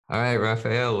All right,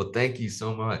 Raphael. Well, thank you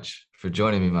so much for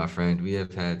joining me, my friend. We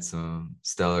have had some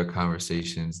stellar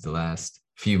conversations the last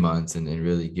few months and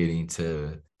really getting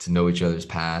to know each other's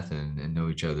path and know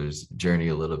each other's journey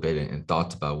a little bit and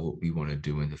thoughts about what we want to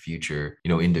do in the future,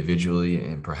 individually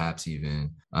and perhaps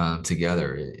even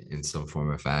together in some form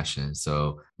or fashion.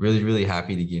 So really, really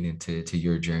happy to get into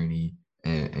your journey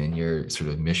and your sort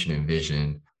of mission and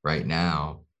vision right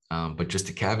now. But just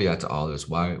a caveat to all this,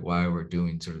 why we're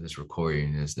doing sort of this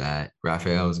recording is that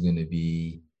Raphael is going to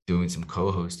be doing some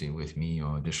co-hosting with me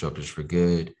on Disruptors for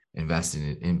Good, Investing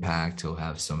in Impact. He'll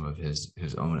have some of his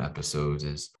own episodes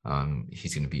as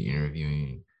he's going to be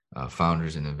interviewing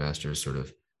founders and investors sort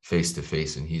of face to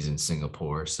face, and he's in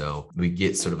Singapore, so we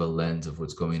get sort of a lens of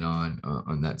what's going on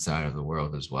that side of the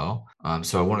world as well.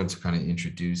 So I wanted to kind of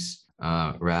introduce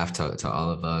Raf to all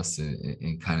of us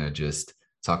and kind of just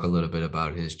talk a little bit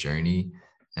about his journey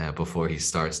before he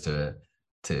starts to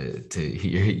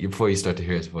hear before you start to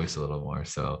hear his voice a little more.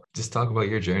 So just talk about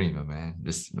your journey, my man.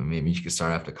 Just maybe you could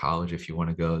start after college if you want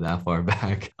to go that far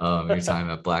back. Your time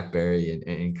at BlackBerry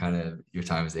and kind of your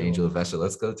time as an Sure. angel investor.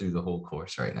 Let's go through the whole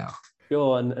course right now.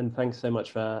 Sure, and thanks so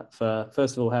much for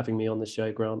first of all having me on the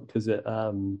show, Grant, because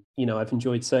I've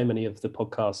enjoyed so many of the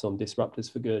podcasts on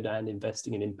Disruptors for Good and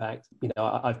Investing in Impact.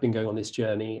 I've been going on this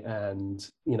journey, and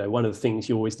one of the things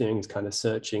you're always doing is kind of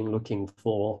searching, looking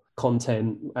for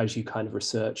content as you kind of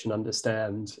research and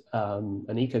understand an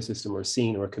ecosystem or a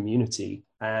scene or a community.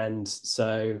 And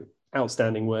so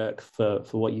outstanding work for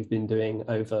what you've been doing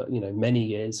over many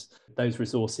years. Those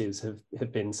resources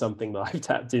have been something that I've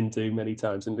tapped into many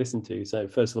times and listened to. So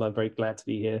first of all, I'm very glad to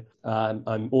be here.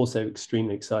 I'm also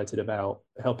extremely excited about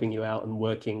helping you out and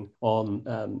working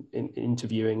on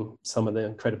interviewing some of the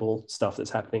incredible stuff that's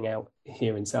happening out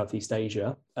here in Southeast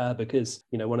Asia, because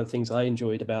one of the things I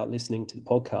enjoyed about listening to the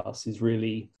podcast is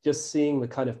really just seeing the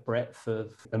kind of breadth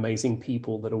of amazing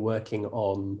people that are working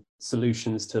on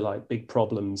solutions to like big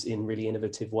problems in really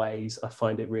innovative ways. I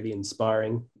find it really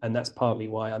inspiring, and that's partly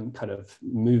why I'm kind of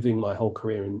moving my whole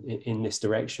career in this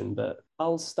direction. But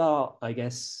I'll start, I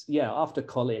guess, after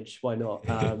college. Why not?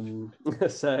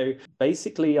 So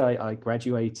basically, I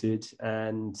graduated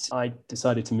and I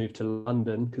decided to move to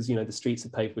London because the streets are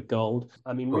paved with gold.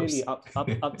 I mean, really, up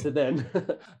to then,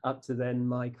 up to then,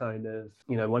 my kind of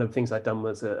one of the things I'd done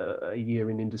was a year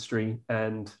in industry,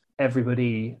 and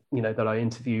everybody that I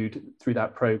interviewed through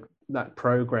that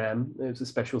program, it was a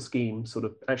special scheme, sort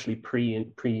of actually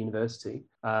pre-university.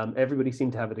 Everybody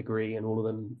seemed to have a degree, and all of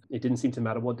them, it didn't seem to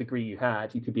matter what degree you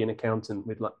had. You could be an accountant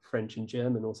with like French and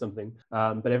German or something,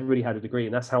 but everybody had a degree,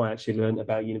 and that's how I actually learned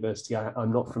about university.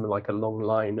 I'm not from like a long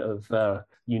line of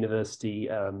university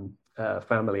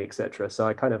family, etc. So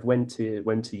I kind of went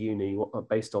to uni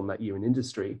based on that year in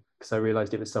industry, because I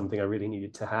realized it was something I really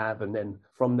needed to have. And then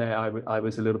from there, I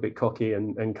was a little bit cocky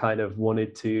and kind of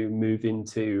wanted to move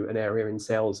into an area in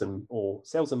sales and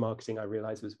marketing. I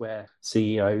realized was where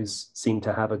CEOs seem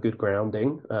to have a good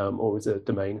grounding, or was a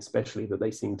domain especially that they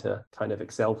seem to kind of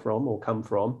excel from or come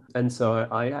from. And so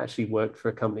I actually worked for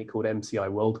a company called MCI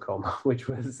WorldCom, which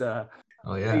was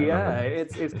Oh yeah, I yeah,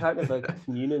 remember. it's kind of a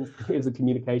it was a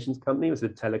communications company. It was a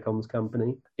telecoms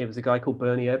company. It was a guy called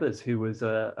Bernie Ebbers, who was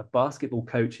a basketball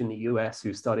coach in the US,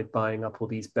 who started buying up all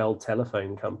these Bell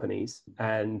telephone companies,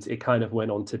 and it kind of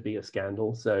went on to be a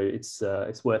scandal. So it's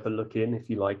worth a look in if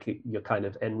you like your kind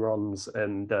of Enrons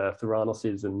and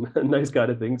Theranoses and those kind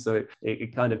of things. So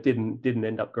it kind of didn't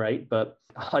end up great, but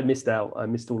I missed out. I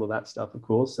missed all of that stuff, of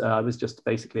course. I was just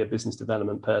basically a business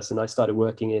development person. I started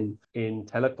working in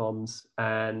telecoms,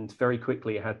 and very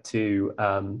quickly had to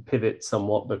pivot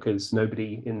somewhat, because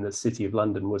nobody in the city of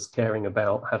London was caring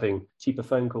about having cheaper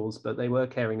phone calls, but they were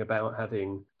caring about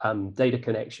having data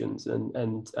connections and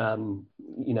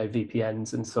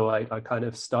VPNs. And so I kind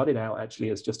of started out actually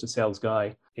as just a sales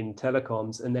guy in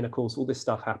telecoms. And then, of course, all this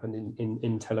stuff happened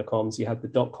in telecoms. You had the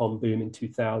dot-com boom in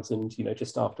 2000,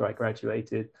 just after I graduated.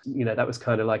 That was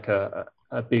kind of like a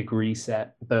big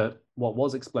reset. But what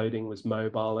was exploding was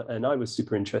mobile, and I was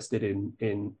super interested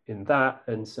in that.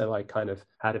 And so I kind of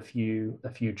had a few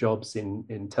jobs in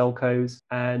telcos,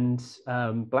 and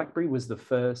BlackBerry was the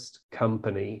first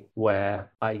company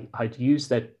where I'd used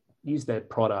their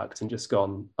product and just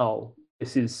gone, oh,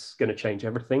 this is going to change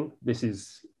everything. This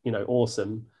is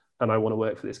awesome, and I want to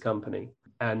work for this company.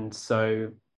 And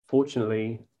so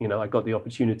fortunately, I got the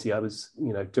opportunity. I was,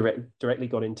 directly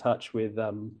got in touch with,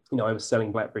 I was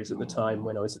selling Blackberries at the time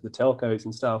when I was at the telcos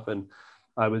and stuff. And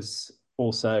I was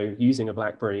also using a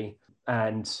Blackberry,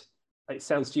 and it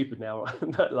sounds stupid now,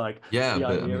 but like Yeah, the but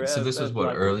I idea mean, so this was of what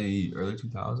like, early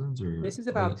 2000s or this is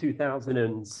about late? Yeah.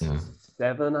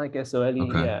 2007, I guess, early,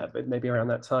 Okay. yeah, but maybe around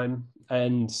that time.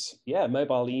 And yeah,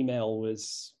 mobile email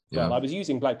was, well, Yeah. I was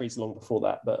using Blackberries long before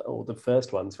that, but all the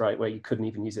first ones, right, where you couldn't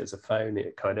even use it as a phone.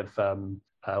 It kind of,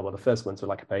 well, the first ones were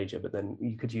like a pager, but then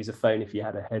you could use a phone if you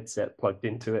had a headset plugged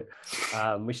into it,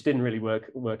 which didn't really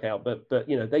work out. But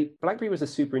you know, BlackBerry was a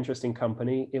super interesting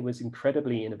company. It was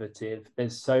incredibly innovative.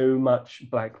 There's so much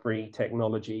BlackBerry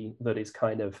technology that is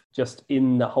kind of just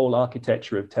in the whole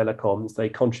architecture of telecoms. They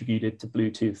contributed to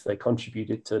Bluetooth. They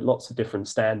contributed to lots of different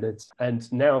standards.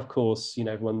 And now, of course, you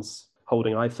know, everyone's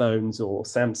holding iPhones or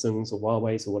Samsungs or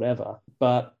Huawei's or whatever,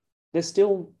 but there's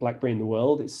still BlackBerry in the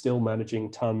world. It's still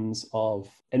managing tons of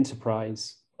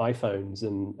enterprise iPhones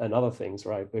and other things,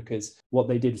 right? Because what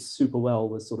they did super well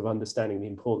was sort of understanding the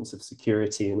importance of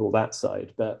security and all that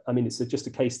side. But I mean, it's just a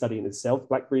case study in itself,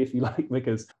 BlackBerry, if you like,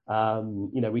 because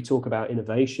you know, we talk about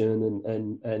innovation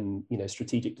and you know,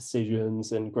 strategic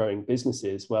decisions and growing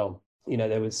businesses. Well, you know,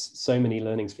 there was so many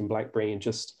learnings from BlackBerry, and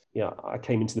just, you know, I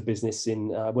came into the business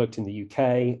worked in the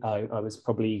UK. I was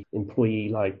probably employee,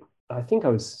 like, I think I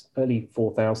was early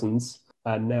 4000s,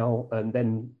 and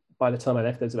then by the time I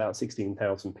left, there's about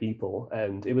 16,000 people.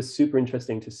 And it was super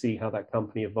interesting to see how that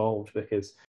company evolved,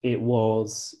 because it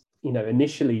was, you know,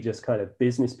 initially just kind of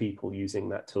business people using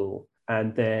that tool.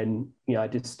 And then, you know, I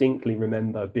distinctly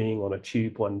remember being on a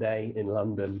tube one day in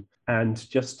London and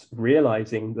just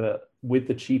realizing that with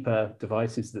the cheaper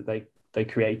devices that they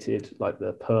created, like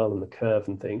the Pearl and the Curve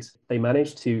and things, they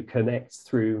managed to connect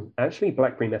through actually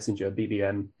BlackBerry Messenger,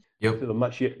 BBM, Yep. to a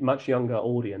much younger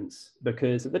audience.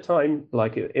 Because at the time,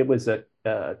 like it was a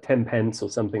 10 pence or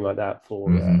something like that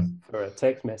for a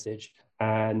text message.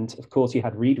 And of course, you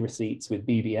had read receipts with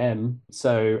BBM.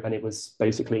 So, and it was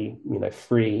basically, you know,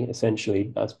 free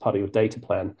essentially as part of your data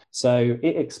plan. So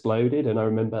it exploded. And I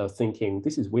remember thinking,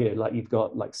 this is weird. Like, you've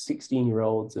got like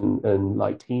 16-year-olds and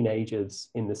like teenagers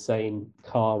in the same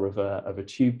car of a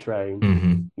tube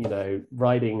train, you know,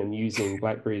 riding and using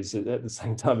Blackberries at the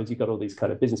same time as you got all these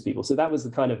kind of business people. So that was the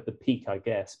kind of the peak, I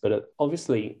guess. But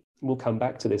obviously, we'll come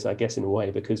back to this, I guess, in a way,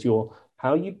 because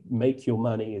how you make your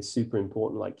money is super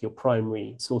important, like your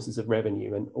primary sources of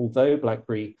revenue. And although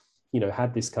BlackBerry, you know,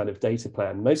 had this kind of data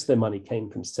plan, most of their money came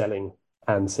from selling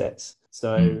handsets.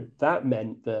 So that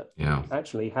meant that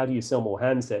actually, how do you sell more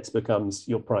handsets becomes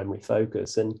your primary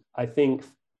focus. And I think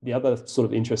the other sort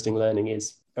of interesting learning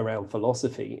is around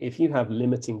philosophy. If you have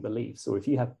limiting beliefs, or if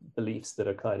you have beliefs that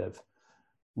are kind of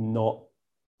not,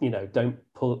 you know, don't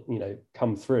pull, you know,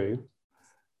 come through,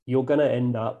 you're going to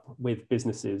end up with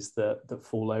businesses that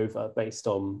fall over based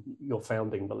on your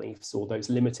founding beliefs or those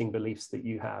limiting beliefs that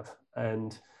you have.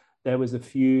 And there was a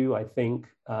few, I think,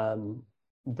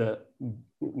 that,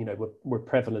 you know, were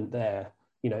prevalent there.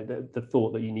 You know, the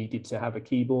thought that you needed to have a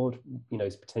keyboard, you know,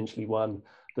 is potentially one.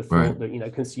 The thought that, you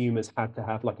know, consumers had to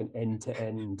have like an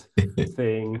end-to-end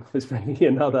thing was maybe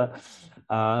another.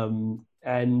 And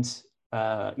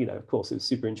you know, of course, it was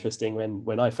super interesting when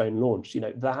iPhone launched. You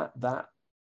know, that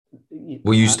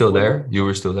Were you still there? You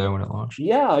were still there when it launched?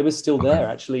 Yeah, I was still there,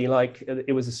 actually. Like,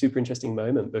 it was a super interesting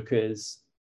moment because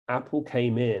Apple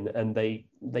came in and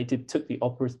they took the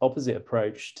opposite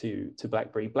approach to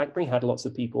BlackBerry. BlackBerry had lots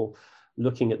of people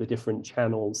looking at the different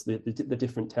channels, the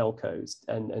different telcos,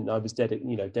 and I was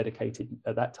dedicated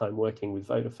at that time working with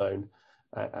Vodafone,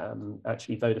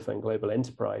 actually Vodafone Global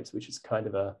Enterprise, which is kind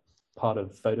of a part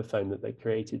of Vodafone that they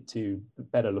created to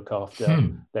better look after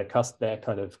their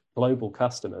kind of global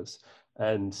customers.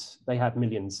 And they had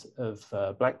millions of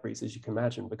Blackberries, as you can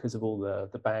imagine, because of all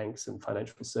the banks and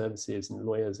financial services and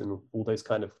lawyers and all those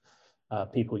kind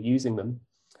of people using them.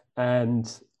 And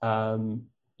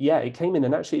yeah, it came in,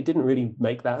 and actually it didn't really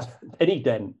make that any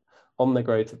dent on the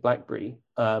growth of BlackBerry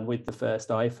with the first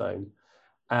iPhone.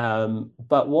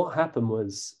 But what happened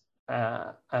was,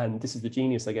 and this is the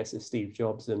genius, I guess, of Steve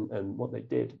Jobs and what they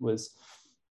did, was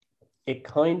it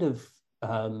kind of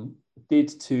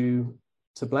did to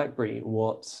BlackBerry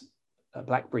what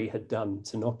BlackBerry had done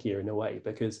to Nokia in a way,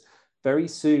 because very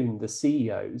soon the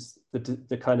CEOs,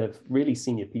 the kind of really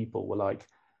senior people, were like,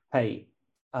 hey,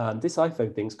 this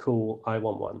iPhone thing's cool, I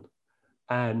want one.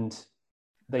 And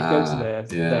they go to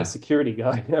their security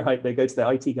guy, right? They go to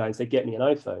their IT guy and say, get me an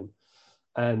iPhone.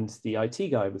 And the IT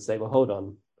guy would say, well, hold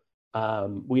on.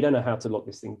 We don't know how to lock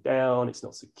this thing down. It's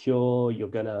not secure. You're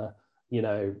going to, you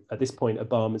know, at this point,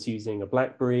 Obama's using a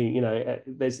BlackBerry, you know,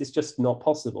 it's just not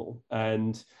possible.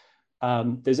 And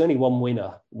there's only one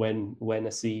winner when a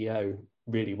CEO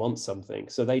really wants something.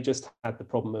 So they just had the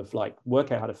problem of like,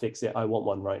 work out how to fix it. I want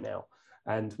one right now.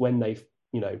 And when they,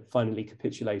 you know, finally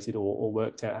capitulated or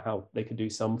worked out how they could do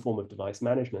some form of device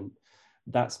management,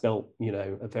 that spelt,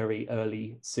 a very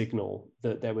early signal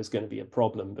that there was going to be a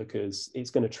problem, because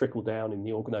it's going to trickle down in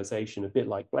the organization, a bit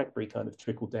like BlackBerry kind of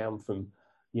trickled down from,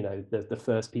 the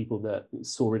first people that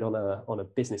saw it on a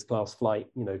business class flight,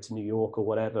 to New York or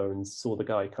whatever, and saw the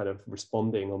guy kind of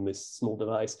responding on this small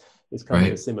device. It's kind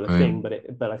of a similar thing,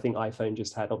 but I think iPhone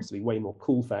just had obviously way more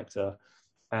cool factor.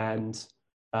 And,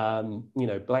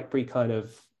 BlackBerry kind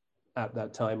of at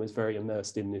that time was very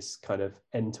immersed in this kind of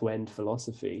end-to-end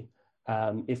philosophy.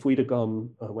 If we'd have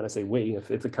gone, when I say we,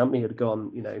 if the company had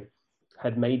gone,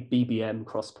 had made BBM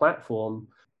cross-platform,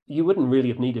 you wouldn't really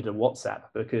have needed a WhatsApp,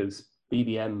 because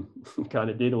BBM kind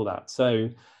of did all that. So,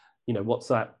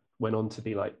 WhatsApp went on to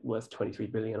be like worth 23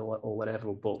 billion or whatever,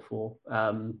 or bought for.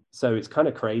 So it's kind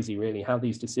of crazy, really, how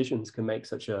these decisions can make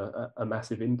such a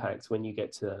massive impact when you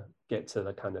get to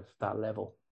the kind of that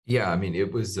level. Yeah, I mean,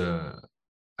 it was.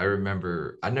 I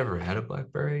remember I never had a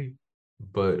BlackBerry,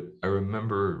 but I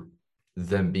remember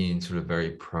them being sort of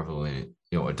very prevalent,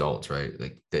 adults, right?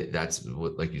 Like that's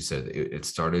what, like you said, it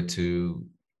started to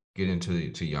get into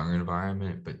the younger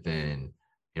environment, but then,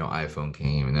 iPhone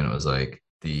came, and then it was like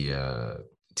the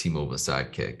T-Mobile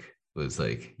Sidekick was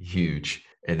like huge.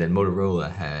 And then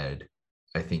Motorola had,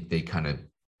 I think they kind of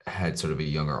had sort of a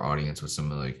younger audience with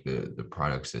some of like the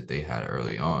products that they had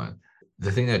early on.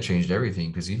 The thing that changed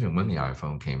everything, because even when the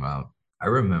iPhone came out, I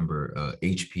remember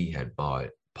HP had bought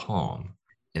Palm,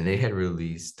 and they had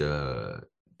released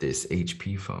this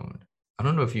HP phone. I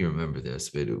don't know if you remember this,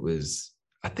 but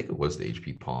I think it was the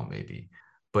HP Palm maybe,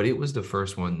 but it was the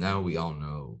first one. Now we all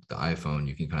know the iPhone,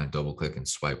 you can kind of double click and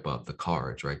swipe up the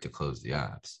cards, right, to close the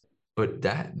apps. But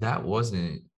that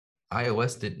wasn't,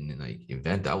 iOS didn't like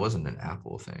invent, that wasn't an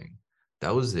Apple thing.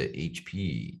 That was the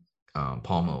HP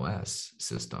Palm OS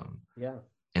system. Yeah.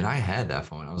 And I had that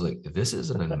phone. I was like, this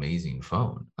is an amazing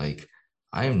phone. Like,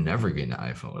 I am never getting an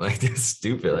iPhone. Like, this is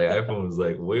stupid. Like, iPhone was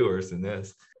like way worse than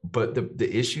this. But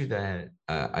the issue that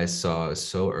I saw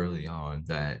so early on,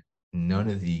 that none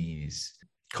of these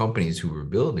companies who were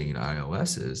building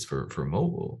iOSs for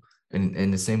mobile,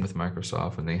 and the same with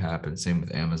Microsoft when they happened, same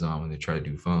with Amazon when they try to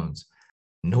do phones,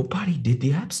 nobody did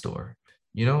the App Store.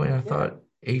 And I thought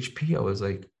HP, I was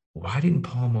like, why didn't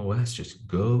Palm OS just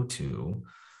go to,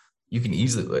 you can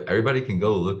easily, like, everybody can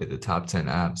go look at the top 10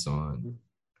 apps on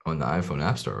the iPhone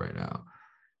App Store right now.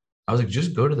 I was like,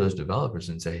 just go to those developers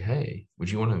and say, hey,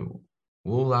 would you want to,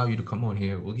 we'll allow you to come on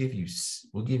here. We'll give you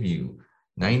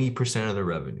 90% of the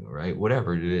revenue, right?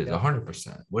 Whatever it is,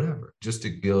 100%, whatever, just to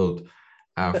build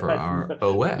for our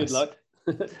OS. Good luck.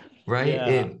 Right.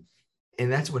 Yeah.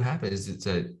 And that's what happens. It's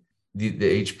that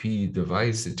the HP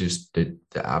device, the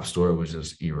App Store was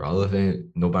just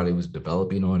irrelevant. Nobody was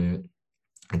developing on it.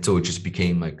 And so it just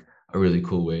became like a really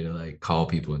cool way to like call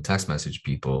people and text message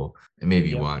people and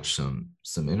maybe watch some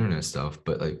internet stuff.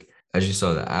 But like, as you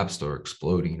saw the App Store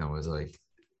exploding, I was like,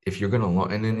 if you're going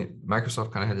to, and then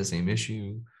Microsoft kind of had the same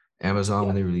issue. Amazon,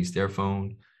 when they released their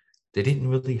phone, they didn't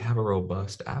really have a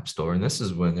robust App Store. And this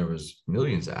is when there was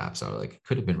millions of apps out. Like, it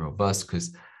could have been robust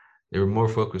because they were more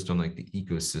focused on like the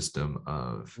ecosystem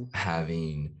of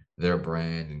having their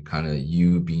brand and kind of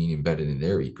you being embedded in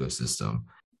their ecosystem.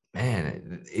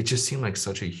 Man, it just seemed like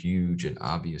such a huge and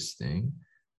obvious thing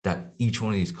that each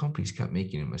one of these companies kept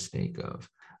making a mistake of.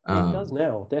 It does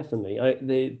now, definitely.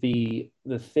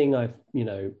 The thing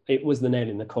it was the nail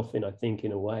in the coffin, I think,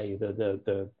 in a way.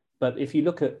 But if you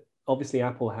look at, obviously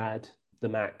Apple had the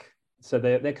Mac, so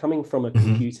they're coming from a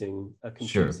computing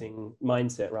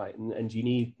mindset, right? And you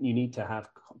need to have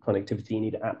connectivity, you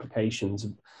need applications.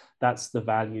 That's the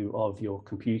value of your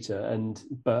computer.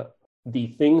 But the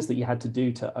things that you had to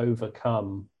do to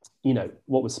overcome,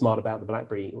 what was smart about the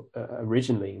BlackBerry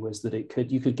originally was that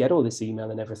you could get all this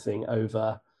email and everything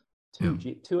over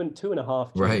 2G,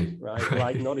 2.5G, right?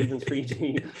 Like not even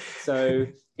 3G. So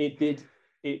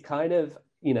it kind of,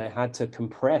 had to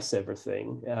compress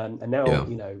everything. And now,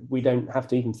 we don't have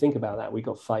to even think about that. We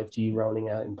got 5G rolling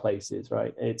out in places,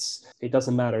 right? It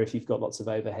doesn't matter if you've got lots of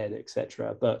overhead,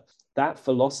 etc. But that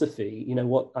philosophy,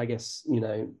 what I guess,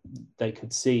 they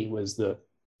could see was that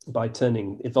by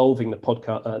evolving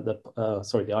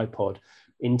the iPod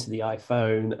into the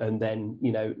iPhone, and then,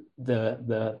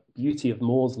 the beauty of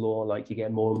Moore's law, like you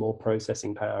get more and more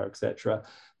processing power, etc.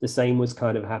 The same was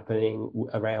kind of happening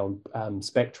around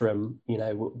Spectrum,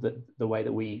 the way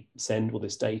that we send all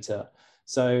this data.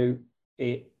 So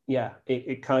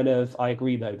it kind of, I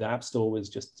agree though, the App Store was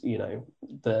just,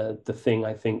 the thing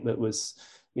I think that was,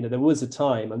 there was a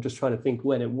time, I'm just trying to think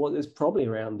when it was probably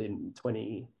around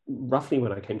roughly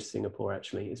when I came to Singapore,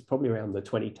 actually. It's probably around the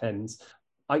 2010s.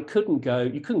 You couldn't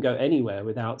go anywhere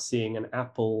without seeing an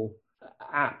Apple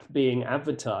app being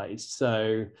advertised.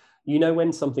 So, you know,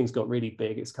 when something's got really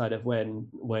big, it's kind of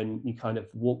when you kind of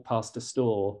walk past a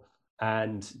store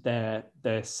and they're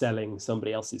selling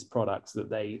somebody else's products that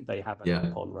they have an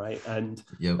app on, right? And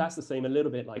that's the same a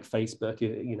little bit like Facebook.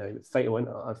 You know,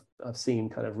 I've seen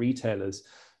kind of retailers,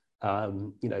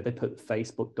 you know, they put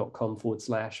facebook.com /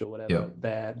 or whatever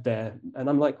there, and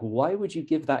I'm like, why would you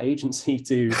give that agency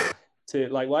to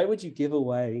like, why would you give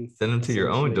away, send them to your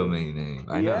own domain name?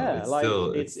 I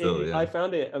know it's still I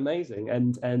found it amazing,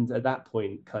 and at that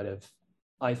point kind of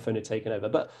iPhone had taken over.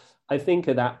 But I think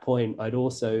at that point I'd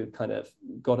also kind of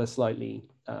got a slightly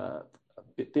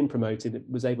been promoted,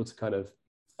 was able to kind of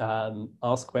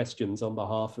ask questions on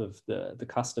behalf of the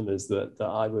customers that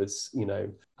I was, you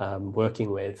know,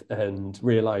 working with, and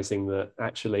realizing that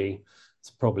actually it's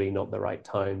probably not the right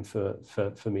time for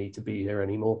me to be here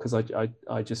anymore, because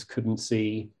I just couldn't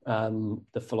see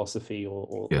the philosophy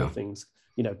or things,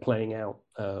 you know, playing out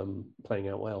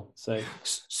well. So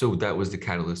that was the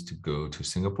catalyst to go to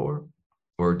Singapore,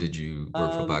 or did you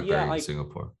work for BlackBerry in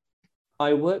Singapore? I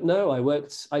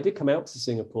did come out to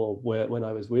Singapore when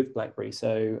I was with BlackBerry.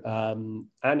 So,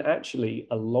 and actually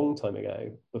a long time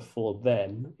ago, before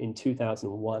then, in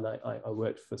 2001, I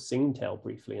worked for Singtel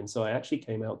briefly. And so I actually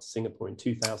came out to Singapore in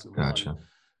 2001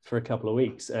 for a couple of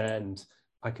weeks. And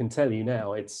I can tell you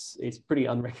now, it's pretty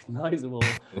unrecognizable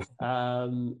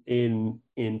in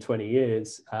 20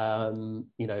 years.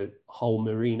 You know, whole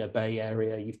Marina Bay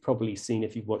area, you've probably seen,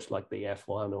 if you've watched like the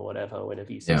F1 or whatever,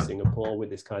 whenever you see Singapore with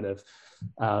this kind of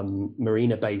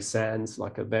Marina Bay Sands,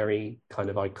 like a very kind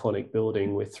of iconic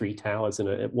building with 3 towers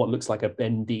and what looks like a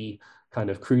bendy kind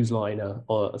of cruise liner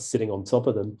sitting on top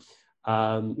of them.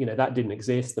 You know, that didn't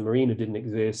exist. The marina didn't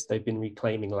exist. They've been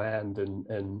reclaiming land,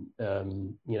 and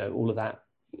you know, all of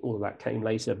that came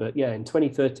later. But yeah, in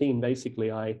 2013,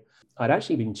 basically, I'd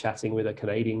actually been chatting with a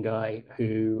Canadian guy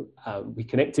who we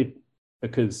connected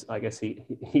because I guess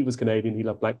he was Canadian. He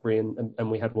loved BlackBerry,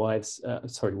 and we had wives.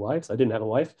 Wives. I didn't have a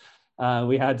wife. I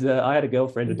had a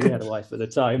girlfriend, and he had a wife at the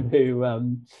time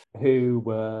who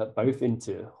were both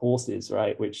into horses,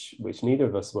 right? Which neither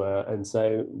of us were, and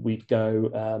so we'd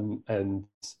go and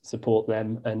support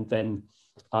them, and then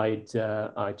I'd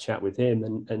chat with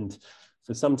him, and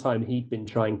for some time he'd been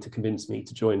trying to convince me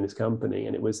to join this company,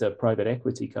 and it was a private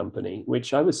equity company,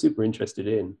 which I was super interested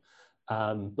in.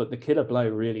 But the killer blow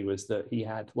really was that he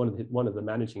had one of the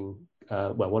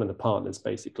partners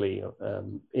basically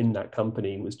in that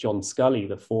company was John Scully,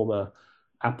 the former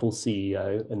Apple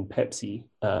CEO and Pepsi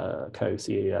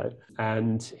co-CEO,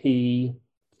 and he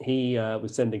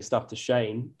was sending stuff to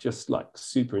Shane, just like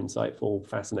super insightful,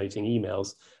 fascinating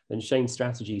emails. And Shane's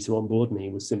strategy to onboard me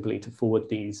was simply to forward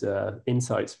these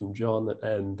insights from John,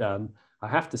 and I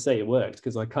have to say it worked,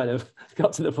 because I kind of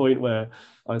got to the point where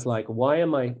I was like, why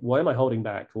am I holding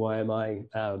back? Why am I,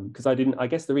 because I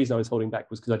guess the reason I was holding back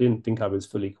was because I didn't think I was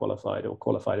fully qualified or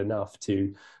qualified enough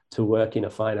to work in a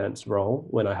finance role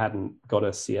when I hadn't got a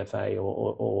CFA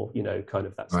or you know, kind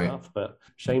of that stuff. But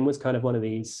Shane was kind of one of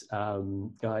these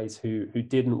guys who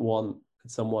didn't want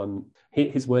someone,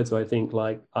 his words were, I think,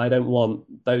 like, I don't want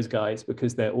those guys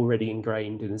because they're already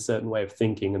ingrained in a certain way of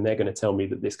thinking, and they're going to tell me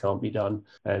that this can't be done,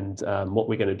 and what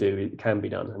we're going to do, it can be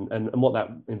done. And what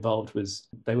that involved was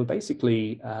they were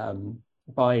basically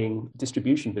buying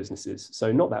distribution businesses.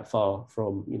 So not that far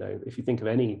from, you know, if you think of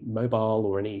any mobile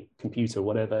or any computer,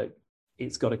 whatever,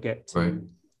 it's got to get to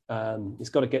it's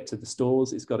got to get to the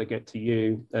stores, it's got to get to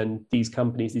you. And these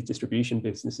companies, these distribution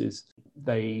businesses,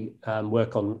 they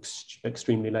work on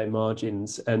extremely low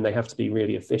margins, and they have to be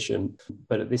really efficient.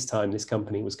 But at this time, this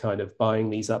company was kind of buying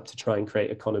these up to try and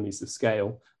create economies of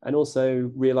scale, and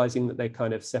also realizing that they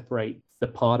kind of separate the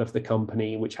part of the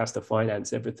company which has to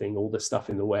finance everything, all the stuff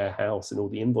in the warehouse and all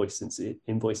the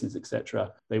invoices,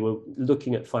 etc. They were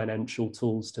looking at financial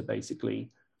tools to basically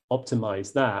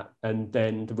optimize that, and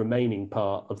then the remaining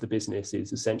part of the business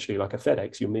is essentially like a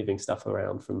FedEx. You're moving stuff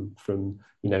around from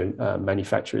you know,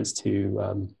 manufacturers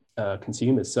to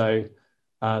consumers. So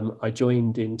I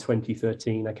joined in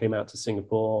 2013. I came out to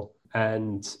Singapore,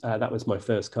 and that was my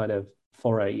first kind of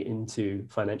foray into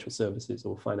financial services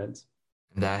or finance.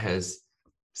 That has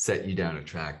set you down a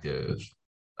track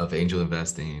of angel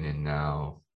investing, and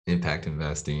now impact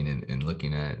investing, and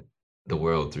looking at the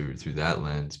world through that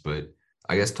lens. But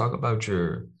I guess talk about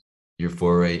your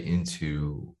foray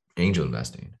into angel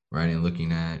investing, right? And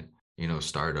looking at, you know,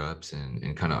 startups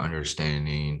and kind of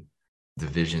understanding the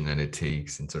vision that it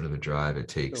takes and sort of the drive it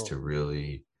takes to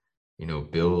really, you know,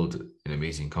 build an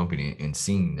amazing company, and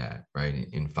seeing that, right,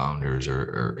 in founders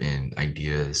or in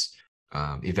ideas.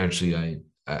 Eventually,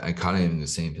 I kind of am in the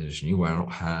same position you, where I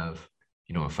don't have,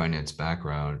 you know, a finance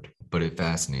background, but it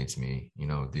fascinates me, you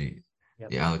know,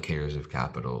 the allocators of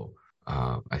capital,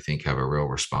 I think, have a real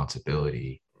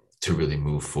responsibility to really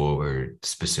move forward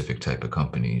specific type of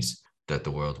companies that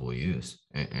the world will use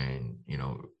and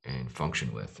and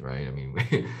function with, right? I mean,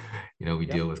 we Yep.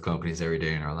 deal with companies every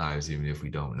day in our lives, even if we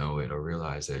don't know it or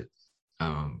realize it.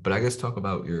 But I guess talk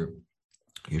about your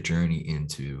journey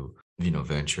into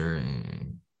venture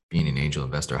and being an angel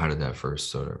investor. How did that first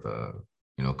sort of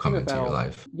come Came into your about,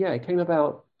 life? yeah, it came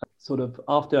about sort of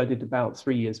after I did about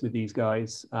 3 years with these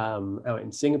guys out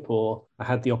in Singapore. I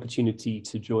had the opportunity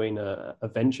to join a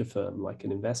venture firm, like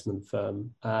an investment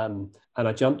firm. And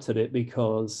I jumped at it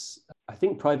because I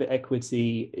think private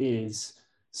equity is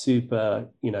super,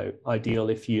 ideal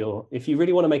if you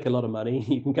really want to make a lot of money.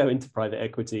 You can go into private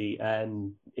equity,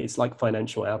 and it's like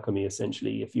financial alchemy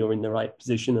essentially, if you're in the right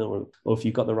position, or if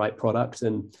you've got the right product.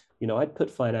 And I'd put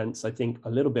finance, I think, a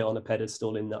little bit on a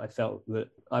pedestal, in that I felt that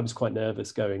I was quite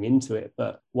nervous going into it.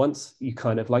 But once you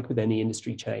kind of, like with any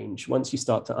industry change, once you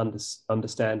start to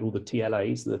understand all the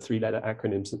TLAs, the three-letter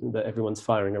acronyms that everyone's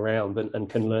firing around, and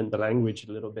can learn the language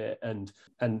a little bit, and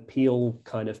peel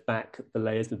kind of back the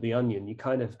layers of the onion, you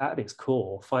kind of, at its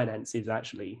core, finance is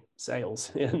actually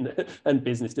sales and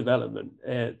business development,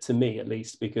 to me at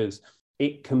least, because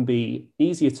it can be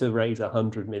easier to raise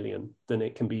 100 million than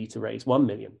it can be to raise 1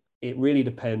 million. It really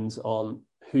depends on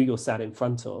who you're sat in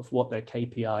front of, what their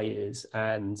KPI is,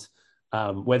 and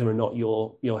whether or not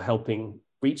you're helping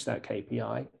reach that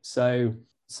KPI. So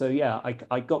yeah,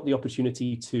 I got the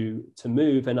opportunity to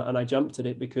move, and I jumped at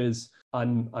it because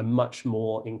I'm much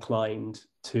more inclined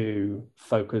to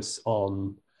focus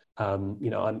on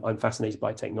I'm fascinated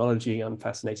by technology. I'm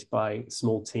fascinated by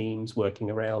small teams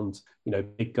working around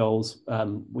big goals.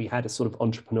 We had a sort of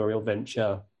entrepreneurial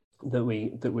venture that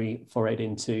we forayed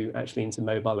into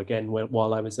mobile again,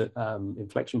 while I was at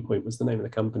Inflection Point was the name of the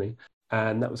company.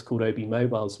 And that was called OB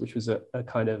Mobiles, which was a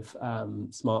kind of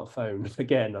smartphone.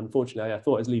 Again, unfortunately, I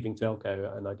thought I was leaving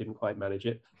telco and I didn't quite manage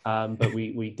it. But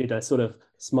we did a sort of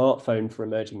smartphone for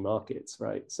emerging markets,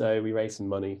 right? So we raised some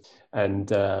money and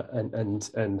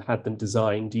had them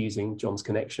designed using John's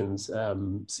Connections,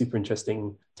 super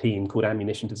interesting team called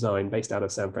Ammunition Design, based out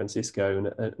of San Francisco.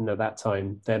 And at that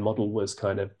time, their model was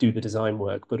kind of do the design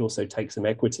work, but also take some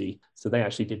equity. So they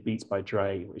actually did Beats by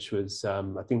Dre, which was,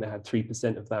 I think they had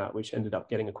 3% of that, which ended up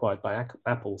getting acquired by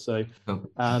Apple. So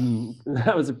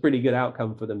that was a pretty good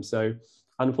outcome for them. So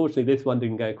unfortunately, this one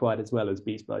didn't go quite as well as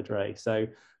Beats by Dre. So,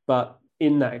 but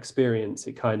in that experience,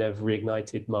 it kind of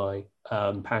reignited my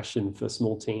passion for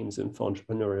small teams and for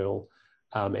entrepreneurial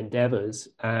endeavors.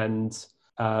 And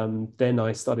then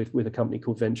I started with a company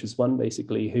called Ventures One,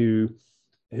 basically,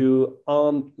 who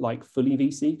aren't like fully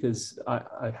VC, because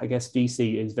I guess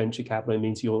VC is venture capital. It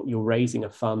means you're raising a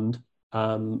fund,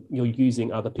 you're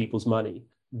using other people's money.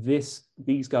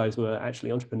 These guys were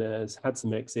actually entrepreneurs, had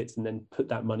some exits, and then put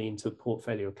that money into a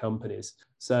portfolio of companies.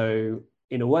 So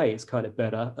in a way, it's kind of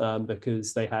better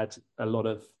because they had a lot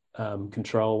of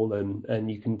control, and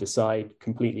you can decide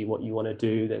completely what you want to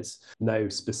do. There's no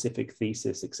specific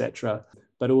thesis, etc.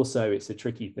 But also it's a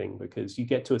tricky thing, because you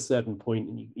get to a certain point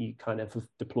and you kind of have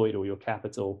deployed all your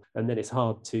capital, and then it's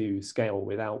hard to scale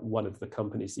without one of the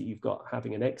companies that you've got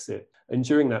having an exit. And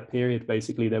during that period,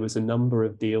 basically, there was a number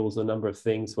of deals, a number of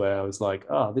things where I was like,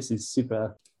 this is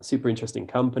super, super interesting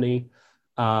company.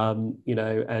 And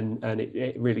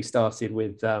it really started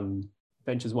with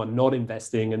Ventures One not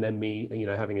investing, and then me,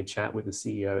 having a chat with the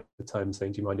CEO at the time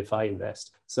saying, do you mind if I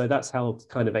invest? So that's how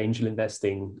kind of angel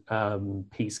investing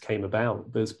piece came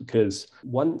about, was because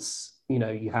once,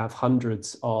 you have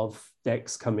hundreds of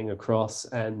decks coming across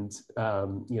and,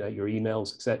 your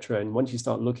emails, etc. And once you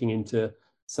start looking into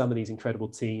some of these incredible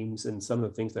teams and some of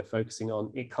the things they're focusing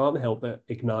on, it can't help but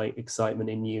ignite excitement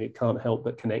in you. It can't help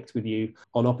but connect with you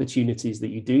on opportunities that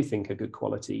you do think are good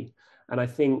quality. And I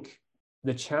think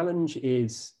the challenge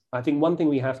is, I think one thing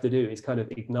we have to do is kind of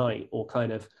ignite, or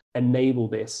kind of enable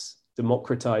this,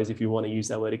 democratize, if you want to use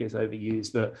that word, it gets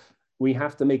overused, but we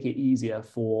have to make it easier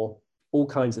for all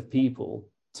kinds of people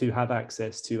to have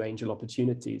access to angel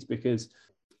opportunities. Because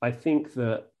I think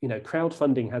that,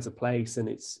 crowdfunding has a place, and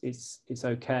it's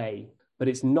okay, but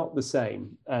it's not the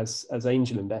same as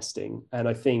angel investing. And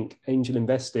I think angel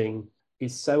investing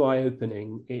is so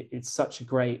eye-opening. It's such a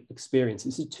great experience.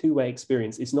 It's a two-way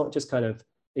experience. It's not just kind of,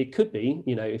 it could be,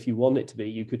 if you want it to be,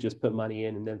 you could just put money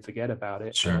in and then forget about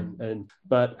it. Sure.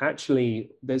 But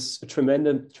actually, there's a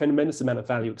tremendous amount of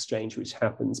value exchange which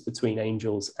happens between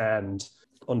angels and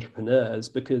entrepreneurs,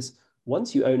 because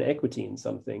once you own equity in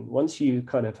something, once you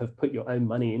kind of have put your own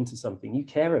money into something, you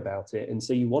care about it. And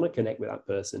so you want to connect with that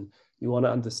person. You want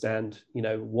to understand,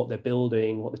 what they're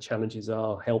building, what the challenges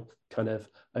are, help kind of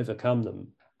overcome them.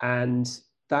 And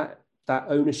that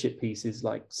ownership piece is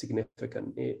like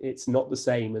significant. It's not the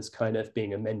same as kind of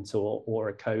being a mentor or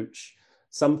a coach.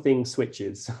 Something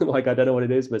switches, like I don't know what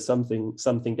it is, but something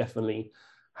definitely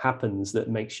happens that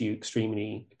makes you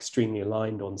extremely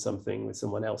aligned on something with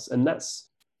someone else, and that's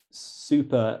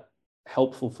super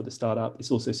helpful for the startup.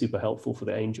 It's also super helpful for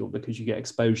the angel because you get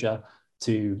exposure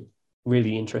to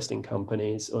really interesting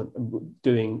companies or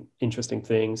doing interesting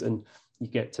things, and you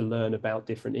get to learn about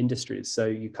different industries. So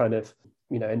you kind of,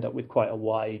 end up with quite a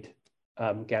wide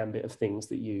gambit of things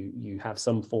that you have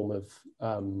some form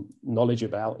of knowledge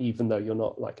about, even though you're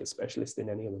not like a specialist in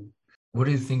any of them. What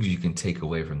are the things you can take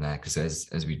away from that? Because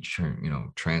as we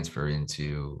transfer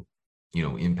into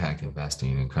impact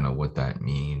investing and kind of what that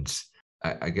means,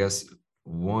 I guess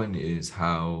one is,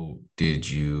 how did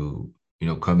you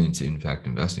come into impact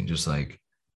investing? Just like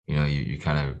you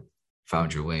kind of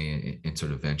found your way in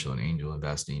sort of venture and angel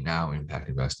investing. Now impact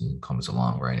investing comes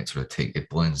along, right? It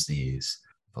blends these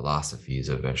philosophies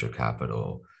of venture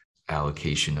capital,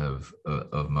 allocation of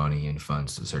money and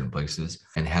funds to certain places,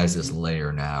 and has this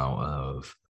layer now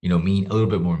of a little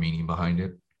bit more meaning behind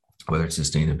it, whether it's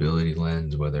sustainability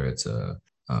lens, whether it's an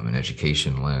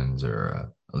education lens,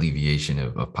 or alleviation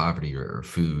of poverty, or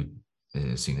food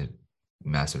is seen a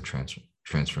massive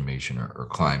transformation, or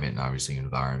climate, and obviously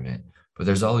environment. But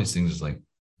there's all these things like,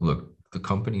 look, the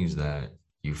companies that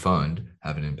you fund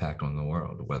have an impact on the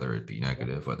world, whether it be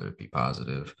negative, whether it be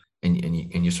positive. And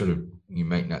you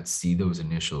might not see those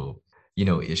initial,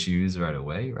 issues right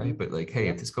away, right? But like, hey,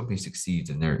 if this company succeeds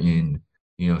and they're in,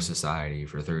 society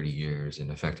for 30 years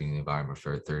and affecting the environment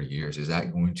for 30 years, is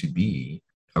that going to be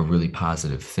a really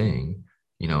positive thing?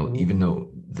 Even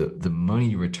though the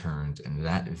money returns and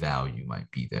that value might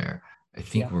be there, I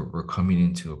think we're coming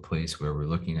into a place where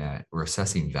we're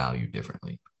assessing value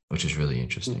differently, which is really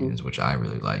interesting, is which I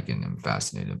really like and am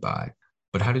fascinated by.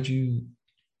 But how did you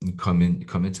come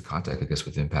into contact, I guess,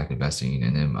 with impact investing?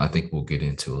 And then I think we'll get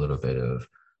into a little bit of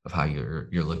how you're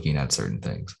looking at certain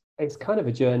things. It's kind of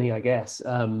a journey, I guess,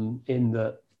 in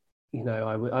that,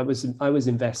 I was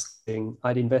investing.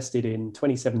 I'd invested in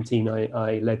 2017.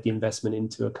 I led the investment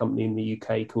into a company in the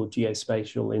UK called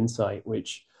Geospatial Insight,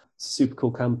 which is a super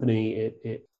cool company.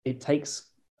 It takes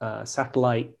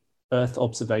satellite Earth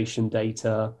observation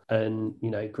data and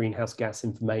greenhouse gas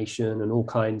information and all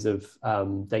kinds of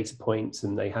data points,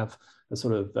 and they have a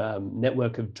sort of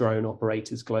network of drone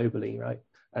operators globally, right?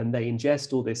 And they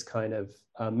ingest all this kind of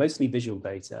mostly visual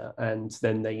data, and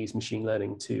then they use machine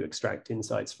learning to extract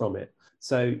insights from it.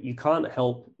 So you can't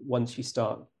help, once you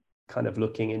start kind of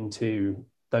looking into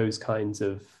those kinds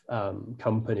of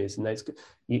companies, and those,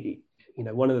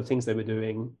 one of the things they were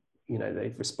doing,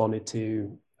 they've responded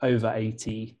to over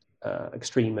 80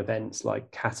 extreme events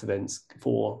like cat events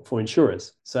for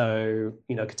insurers. So,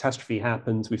 catastrophe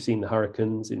happens. We've seen the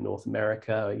hurricanes in North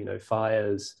America,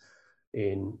 fires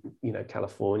in,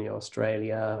 California,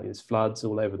 Australia, there's floods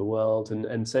all over the world.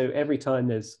 And so every time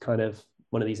there's kind of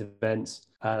one of these events,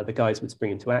 the guys would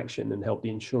spring into action and help the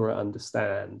insurer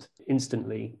understand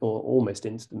instantly, or almost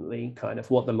instantly, kind of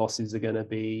what the losses are going to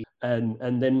be.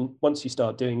 And then once you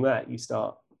start doing that, you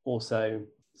start also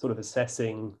sort of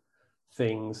assessing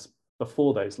things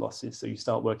before those losses. So you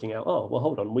start working out, oh, well,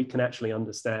 hold on, we can actually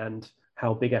understand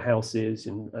how big a house is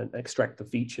and extract the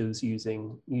features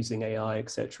using AI,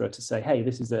 etc., to say, hey,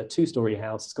 this is a 2-story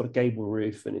house, it's got a gable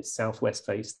roof and it's southwest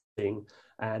facing,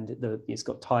 and it's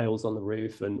got tiles on the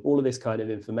roof, and all of this kind of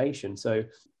information. So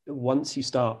once you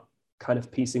start kind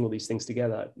of piecing all these things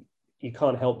together, you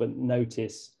can't help but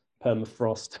notice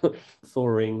permafrost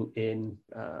thawing in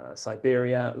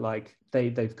Siberia. Like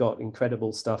they've got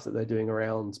incredible stuff that they're doing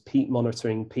around peat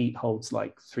monitoring. Peat holds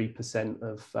like 3%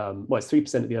 of it's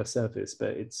 3% of the Earth's surface, but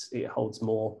it holds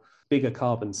more, bigger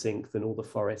carbon sink than all the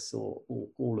forests or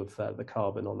all of the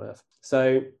carbon on Earth.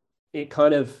 So it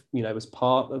kind of was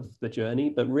part of the journey,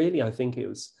 but really I think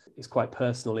it's quite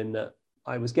personal, in that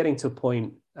I was getting to a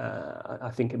point,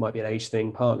 I think it might be an age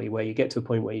thing partly, where you get to a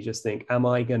point where you just think, am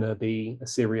I going to be a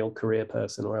serial career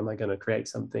person, or am I going to create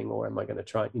something, or am I going to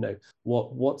try,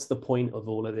 what's the point of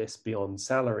all of this beyond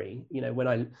salary? When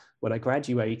I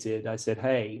graduated, I said,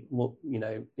 hey, well,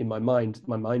 in my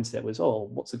mindset was, oh,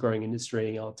 what's a growing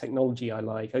industry? Oh, technology I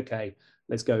like. Okay,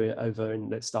 let's go over and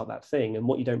let's start that thing. And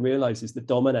what you don't realize is the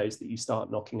dominoes that you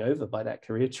start knocking over by that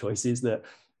career choice is that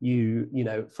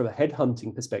from a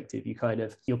headhunting perspective,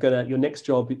 your next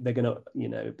job, they're gonna,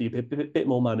 be a bit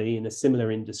more money in a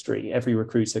similar industry. Every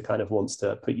recruiter kind of wants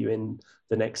to put you in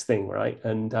the next thing, right?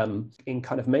 And in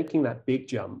kind of making that big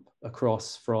jump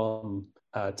across from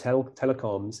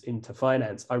telecoms into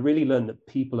finance, I really learned that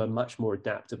people are much more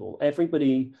adaptable.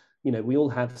 Everybody we all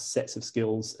have sets of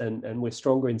skills, and we're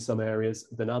stronger in some areas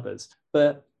than others.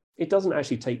 But it doesn't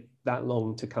actually take that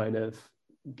long to kind of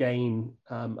gain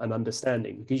an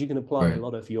understanding, because you can apply a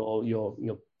lot of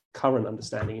your current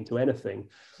understanding into anything.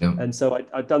 Yep. And so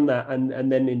I've done that.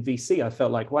 And then in VC, I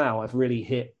felt like, wow, I've really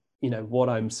hit, what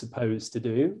I'm supposed to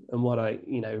do, and what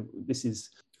this is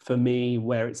for me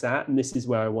where it's at. And this is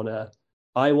where I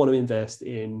want to invest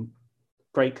in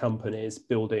great companies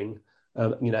building,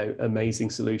 amazing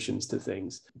solutions to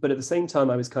things. But at the same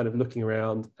time, I was kind of looking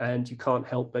around, and you can't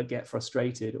help but get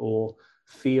frustrated or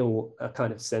feel a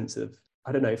kind of sense of,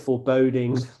 I don't know,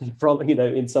 foreboding from,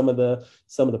 in some of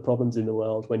the problems in the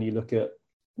world, when you look at,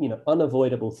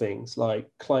 unavoidable things like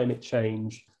climate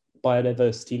change,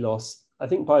 biodiversity loss. I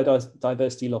think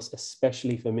biodiversity loss,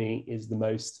 especially for me, is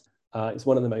it's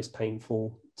one of the most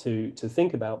painful to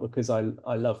think about, because I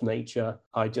love nature.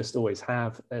 I just always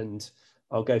have. And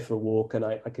I'll go for a walk, and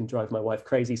I can drive my wife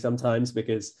crazy sometimes,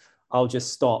 because I'll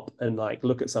just stop and like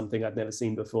look at something I've never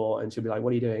seen before. And she'll be like,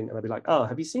 "What are you doing?" And I'll be like, "Oh,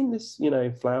 have you seen this,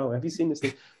 flower? Have you seen this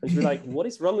thing?" And she'll be like, "What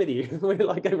is wrong with you?" We're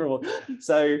like, overall.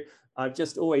 So I've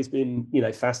just always been,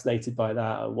 fascinated by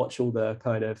that. I watch all the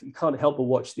you can't help but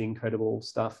watch the incredible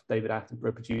stuff David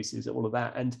Attenborough produces, all of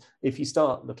that. And if you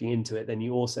start looking into it, then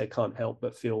you also can't help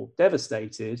but feel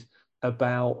devastated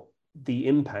about the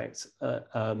impact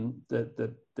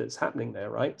that's happening there,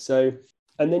 right? So,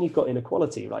 and then you've got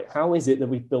inequality, right? How is it that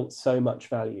we've built so much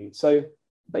value? So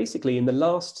basically, in the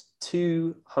last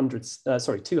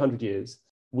 200 years,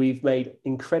 we've made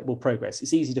incredible progress.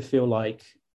 It's easy to feel like,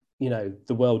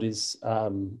 the world is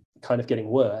kind of getting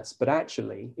worse, but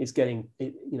actually it's getting,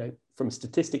 from a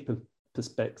statistic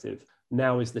perspective,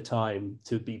 now is the time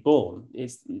to be born.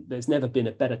 There's never been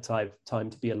a better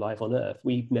time to be alive on Earth.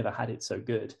 We've never had it so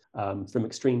good. From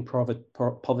extreme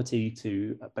poverty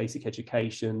to basic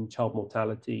education, child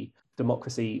mortality,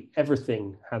 democracy,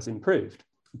 everything has improved.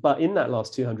 But in that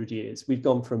last 200 years, we've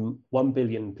gone from 1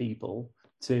 billion people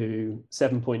to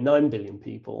 7.9 billion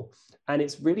people. And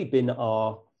it's really been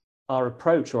our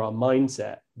approach, or our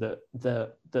mindset, that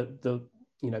the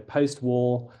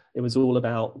post-war, it was all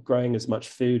about growing as much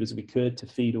food as we could to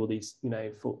feed all these,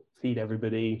 feed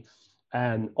everybody,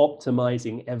 and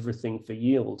optimizing everything for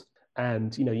yield.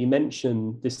 And, you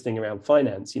mentioned this thing around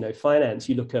finance. Finance,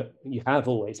 you have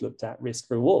always looked at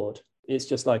risk reward. It's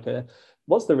just like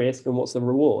what's the risk and what's the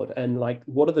reward? And like,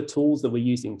 what are the tools that we're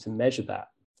using to measure that?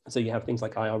 So you have things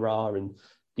like IRR and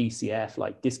DCF,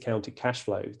 like discounted cash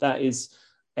flow. That is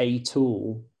a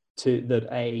tool that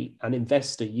an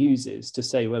investor uses to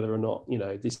say whether or not,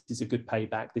 this is a good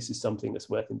payback, this is something that's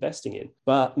worth investing in.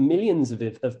 But millions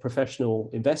of professional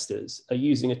investors are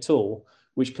using a tool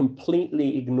which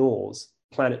completely ignores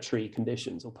planetary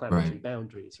conditions or planetary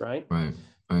boundaries, right? Right.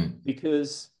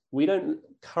 Because we don't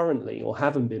currently, or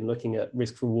haven't been, looking at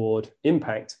risk reward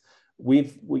impact.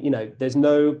 There's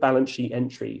no balance sheet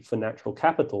entry for natural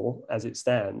capital as it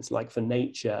stands, like for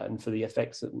nature and for the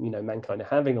effects that mankind are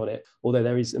having on it, although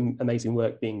there is amazing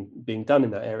work being done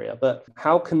in that area. But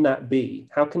how can that be?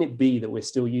 How can it be that we're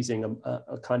still using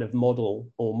a kind of model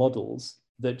or models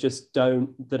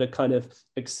that are kind of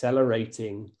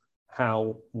accelerating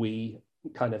how we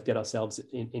kind of get ourselves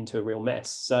into a real mess?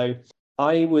 So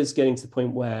I was getting to the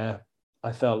point where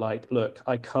I felt like, look,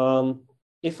 I can't.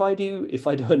 If I do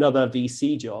another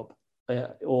VC job,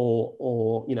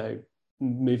 or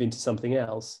move into something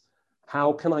else,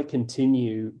 how can I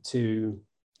continue to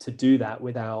do that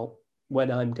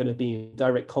when I'm going to be in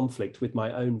direct conflict with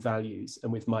my own values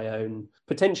and with my own,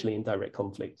 potentially in direct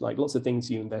conflict? Like, lots of things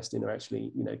you invest in are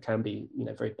actually, can be,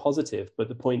 very positive. But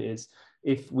the point is,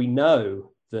 if we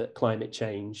know that climate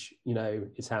change,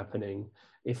 is happening,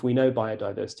 if we know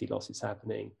biodiversity loss is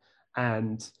happening,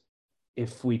 and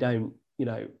if we don't,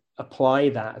 apply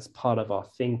that as part of our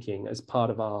thinking, as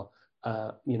part of our,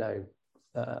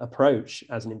 approach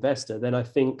as an investor, then I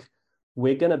think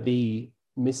we're going to be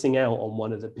missing out on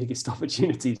one of the biggest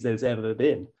opportunities there's ever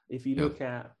been. If you look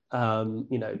at,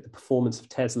 the performance of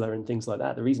Tesla and things like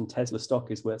that, the reason Tesla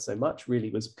stock is worth so much really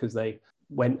was because they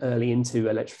went early into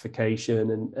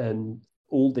electrification, and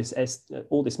all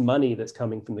this money that's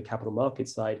coming from the capital market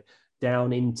side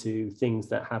down into things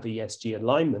that have ESG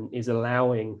alignment is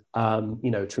allowing,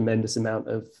 a tremendous amount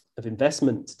of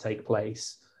investment to take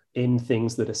place in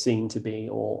things that are seen to be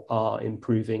or are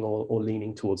improving or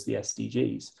leaning towards the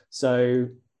SDGs. So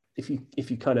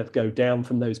if you kind of go down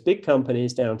from those big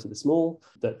companies down to the small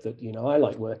that I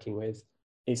like working with,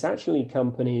 it's actually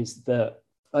companies that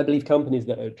are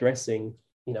addressing,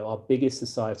 our biggest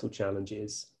societal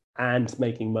challenges and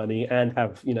making money and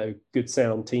have, good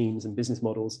sound teams and business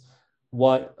models.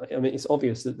 It's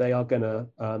obvious that they are going to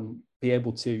be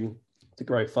able to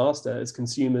grow faster as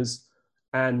consumers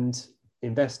and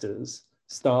investors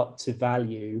start to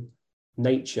value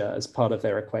nature as part of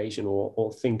their equation,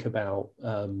 or think about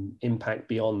impact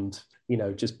beyond,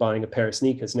 just buying a pair of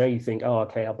sneakers. Now you think, oh,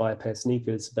 okay, I'll buy a pair of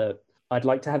sneakers, but I'd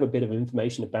like to have a bit of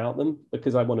information about them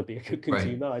because I want to be a good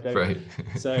consumer. Right. I don't. Right.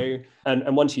 So,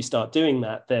 and once you start doing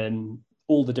that, then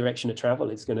all the direction of travel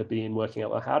is going to be in working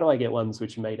out, well, how do I get ones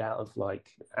which are made out of like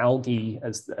algae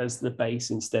as the base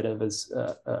instead of as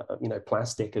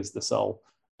plastic as the sole,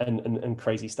 and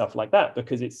crazy stuff like that,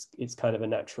 because it's kind of a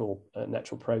natural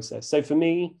process. So for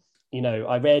me,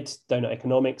 I read Donut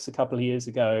Economics a couple of years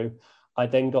ago. I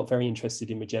then got very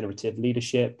interested in regenerative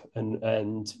leadership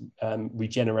and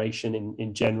regeneration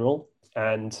in general.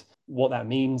 And what that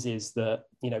means is that,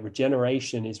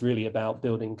 regeneration is really about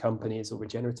building companies, or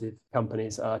regenerative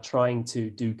companies are trying to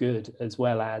do good as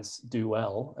well as do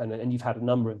well. And you've had a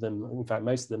number of them. In fact,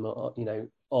 most of them are,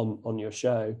 on your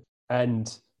show.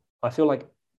 And I feel like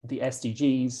the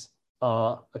SDGs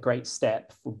are a great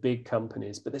step for big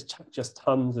companies, but there's just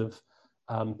tons of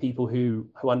people who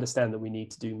understand that we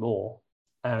need to do more.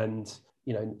 And,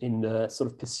 in the sort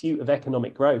of pursuit of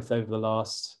economic growth over the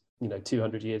last,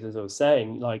 200 years, as I was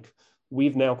saying, like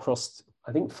we've now crossed,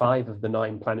 I think, 5 of the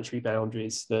 9 planetary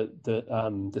boundaries that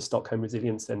the Stockholm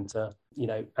Resilience Center,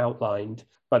 outlined,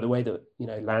 by the way that,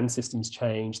 land systems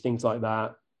change, things like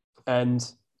that. And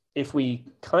if we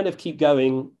kind of keep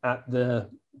going at the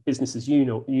business as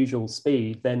usual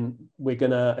speed, then we're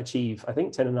going to achieve, I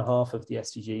think, 10 and a half of the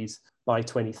SDGs by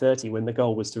 2030, when the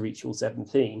goal was to reach all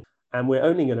 17. And we're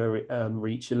only going to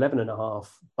reach 11 and a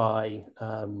half by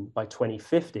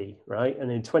 2050, right? And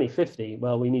in 2050,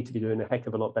 well, we need to be doing a heck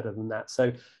of a lot better than that.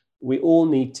 So we all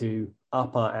need to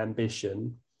up our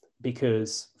ambition,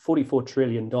 because $44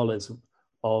 trillion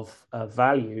of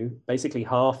value, basically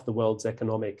half the world's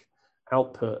economic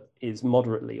output, is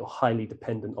moderately or highly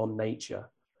dependent on nature.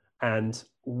 And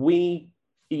we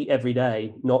eat every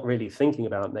day not really thinking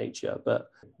about nature, but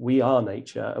we are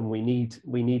nature, and we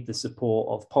need the support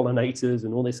of pollinators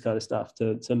and all this kind of stuff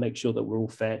to make sure that we're all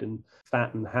fed and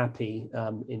fat and happy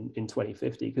in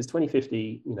 2050, because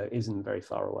 2050 isn't very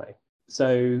far away.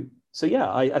 So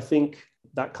yeah, I think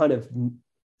that kind of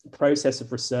process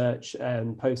of research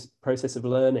and process of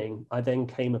learning, I then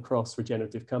came across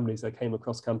regenerative companies. I came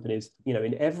across companies,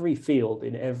 in every field,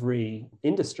 in every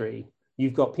industry.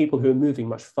 You've got people who are moving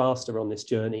much faster on this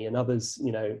journey, and others,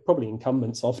 probably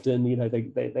incumbents often,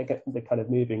 they're kind of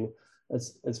moving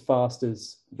as fast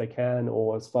as they can,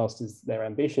 or as fast as their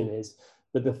ambition is.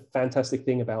 But the fantastic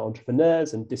thing about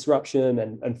entrepreneurs and disruption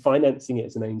and financing it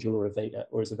as an angel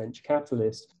or as a venture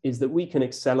capitalist is that we can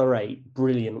accelerate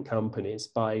brilliant companies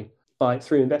by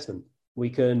through investment. We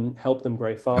can help them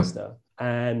grow faster.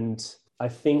 And I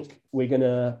think we're going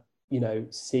to,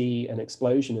 see an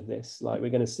explosion of this. Like, we're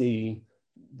going to see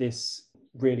this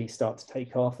really start to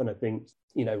take off. And I think,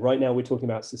 right now we're talking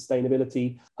about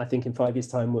sustainability. I think in 5 years'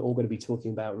 time, we're all going to be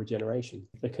talking about regeneration,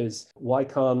 because why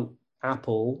can't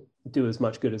Apple do as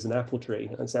much good as an apple tree?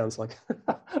 It sounds like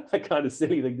a kind of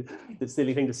silly thing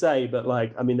to say, but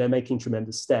they're making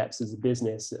tremendous steps as a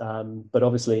business. But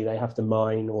obviously they have to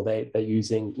mine, or they're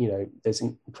using, there's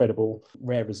incredible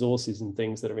rare resources and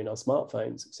things that are in our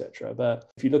smartphones, etc.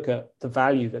 But if you look at the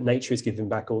value that nature is giving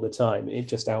back all the time, it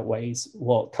just outweighs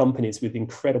what companies with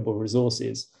incredible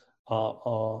resources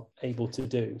are able to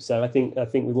do. So I think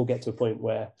we will get to a point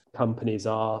where companies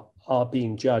are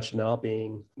being judged and are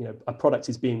being, a product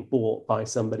is being bought by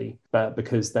somebody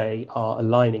because they are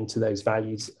aligning to those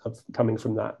values of coming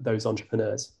from those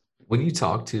entrepreneurs. When you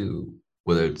talk to,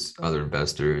 whether it's other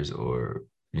investors or,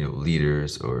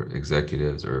 leaders or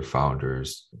executives or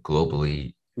founders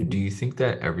globally, do you think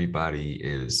that everybody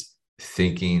is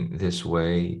thinking this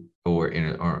way, or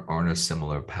on a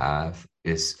similar path?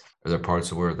 Are there parts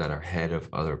of the world that are ahead of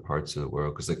other parts of the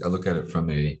world? Because I look at it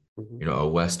from a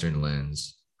Western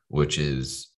lens, which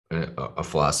is a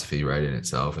philosophy right in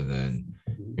itself, and then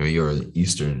you're the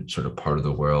Eastern sort of part of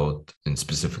the world, and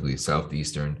specifically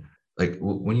Southeastern. Like,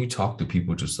 when you talk to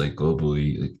people just like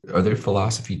globally, are there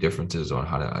philosophy differences on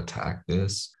how to attack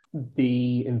this?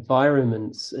 The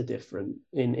environments are different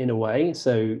in a way.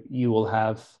 So you will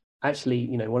have, actually,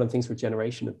 one of the things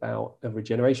regeneration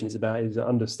is about is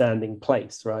understanding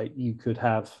place, right? You could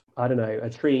have, I don't know,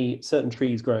 certain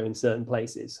trees grow in certain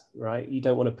places, right? You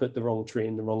don't want to put the wrong tree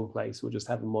in the wrong place, or just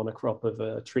have a monocrop of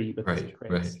a tree because it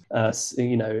creates,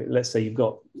 let's say you've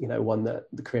got, one that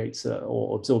creates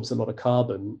or absorbs a lot of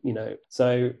carbon,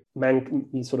 so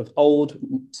sort of old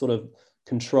sort of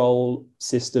control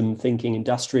system thinking,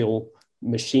 industrial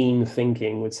machine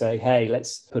thinking would say, hey,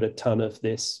 let's put a ton of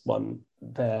this one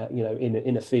there,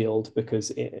 in a field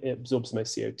because it absorbs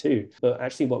most CO2. But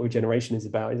actually what regeneration is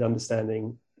about is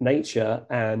understanding nature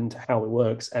and how it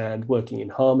works and working in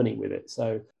harmony with it.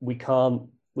 So we can't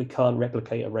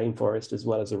replicate a rainforest as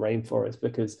well as a rainforest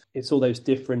because it's all those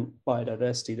different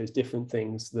biodiversity, those different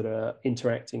things that are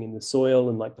interacting in the soil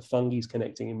and like the fungi is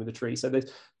connecting in with the tree. So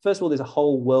first of all, there's a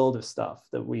whole world of stuff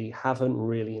that we haven't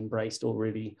really embraced or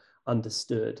really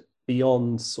understood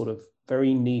beyond sort of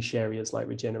very niche areas like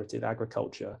regenerative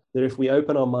agriculture, that if we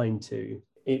open our mind to,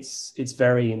 it's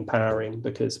very empowering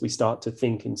because we start to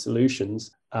think in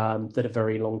solutions that are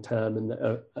very long term and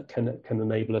that can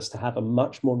enable us to have a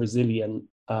much more resilient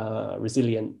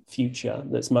future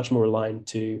that's much more aligned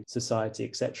to society,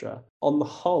 etc. On the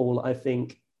whole, I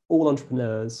think all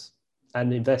entrepreneurs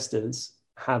and investors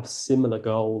have similar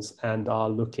goals and are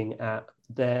looking at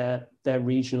their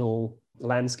regional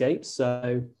landscapes.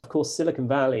 So, of course, Silicon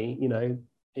Valley,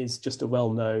 is just a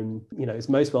well-known, is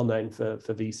most well-known for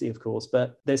VC, of course,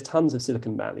 but there's tons of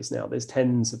Silicon Valleys now. There's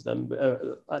tens of them.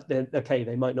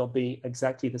 They might not be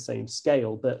exactly the same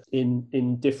scale, but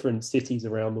in different cities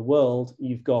around the world,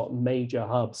 you've got major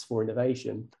hubs for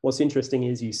innovation. What's interesting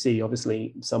is you see,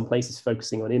 obviously, some places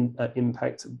focusing on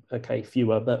impact,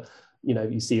 fewer, but,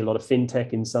 you see a lot of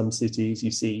fintech in some cities.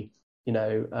 You see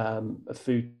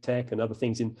food tech and other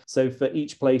things. So for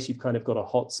each place, you've kind of got a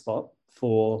hotspot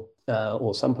for,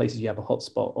 or some places you have a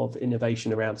hotspot of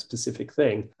innovation around a specific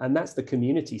thing. And that's the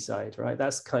community side, right?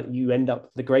 That's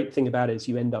the great thing about it is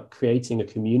you end up creating a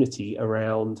community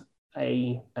around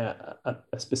a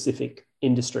specific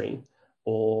industry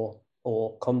or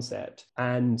concept.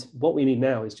 And what we need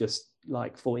now is just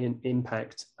like for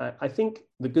impact. I think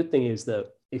the good thing is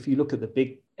that if you look at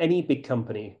any big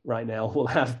company right now will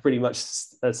have pretty much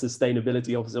a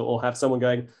sustainability officer or have someone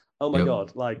going, oh my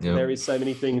God, there is so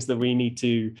many things that we need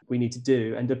to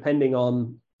do. And depending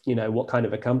on, what kind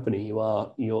of a company you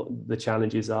are, the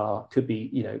challenges could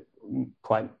be,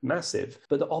 quite massive,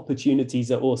 but the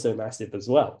opportunities are also massive as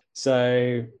well.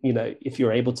 So, if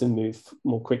you're able to move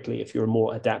more quickly, if you're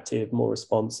more adaptive, more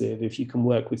responsive, if you can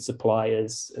work with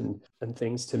suppliers and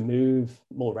things to move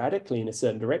more radically in a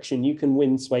certain direction, you can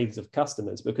win swathes of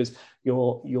customers because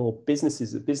your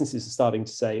businesses are starting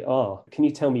to say, can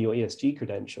you tell me your ESG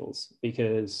credentials?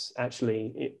 Because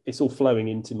actually it's all flowing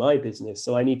into my business.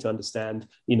 So I need to understand,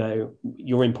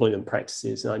 your employment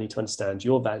practices, and I need to understand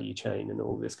your value chain and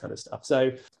all this kind of stuff.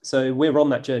 So we're on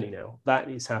that journey now. That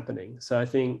is happening. So I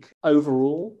think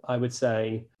overall, I would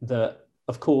say that,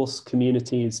 of course,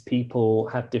 communities, people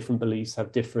have different beliefs,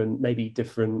 have different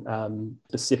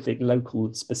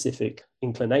local specific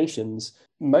inclinations.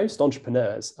 Most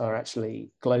entrepreneurs are actually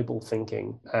global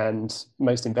thinking, and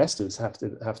most investors have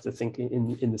to think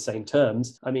in the same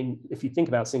terms. I mean, if you think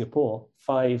about Singapore,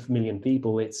 5 million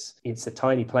people, it's a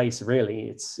tiny place, really.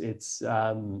 It's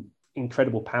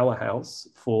incredible powerhouse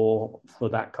for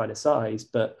that kind of size,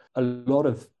 but a lot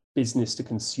of business to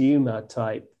consumer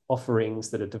type offerings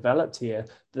that are developed here,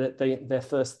 that their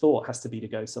first thought has to be to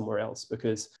go somewhere else,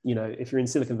 because if you're in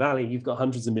Silicon Valley, you've got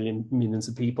hundreds of millions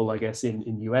of people, I guess,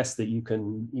 in US that you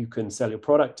can sell your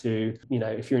product to.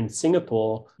 If you're in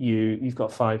Singapore, you've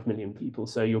got 5 million people,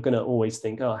 so you're going to always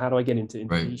think, how do I get into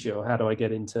Indonesia, or how do I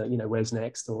get into where's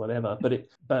next or whatever.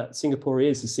 But Singapore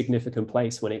is a significant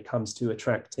place when it comes to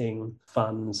attracting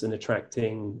funds and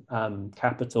attracting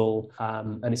capital,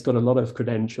 and it's got a lot of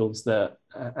credentials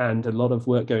and a lot of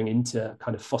work going into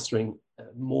kind of fostering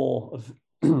more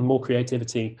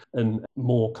creativity and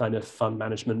more kind of fund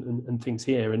management and things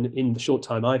here. And in the short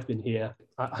time I've been here,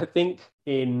 I think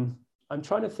I'm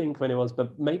trying to think when it was,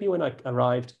 but maybe when I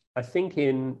arrived, I think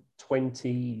in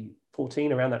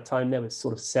 2014, around that time, there was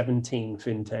sort of 17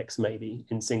 fintechs maybe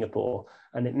in Singapore.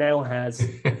 And it now has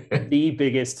the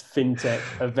biggest fintech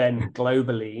event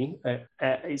globally.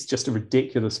 It's just a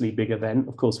ridiculously big event.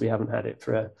 Of course, we haven't had it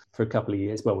for a couple of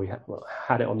years. Well, we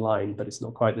had it online, but it's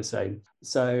not quite the same.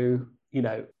 So,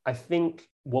 I think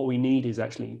what we need is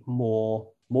actually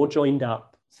more joined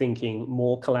up thinking,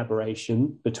 more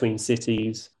collaboration between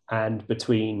cities and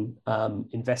between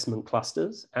investment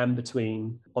clusters and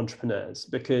between entrepreneurs.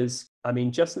 Because, I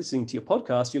mean, just listening to your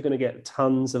podcast, you're going to get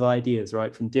tons of ideas,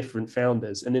 right, from different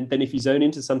founders. And then if you zone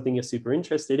into something you're super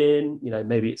interested in,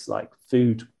 maybe it's like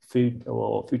food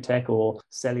or food tech or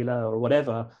cellular or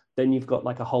whatever, then you've got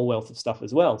like a whole wealth of stuff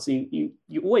as well. So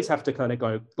you always have to kind of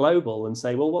go global and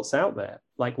say, well, what's out there?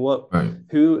 Like Right.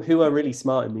 who are really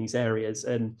smart in these areas,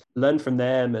 and learn from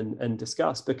them and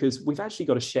discuss, because we've actually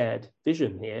got a shared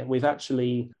vision here. We've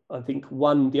actually, I think,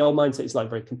 the old mindset is like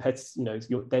very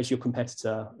competitive, there's your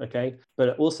competitor, okay?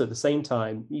 But also at the same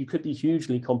time, you could be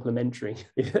hugely complementary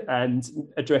and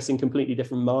addressing completely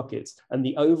different markets. And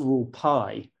the overall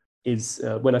pie is,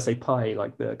 when I say pie,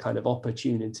 like the kind of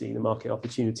opportunity, the market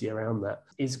opportunity around that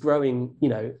is growing,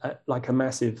 at like a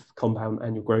massive compound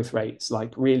annual growth rate. It's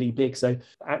like really big. So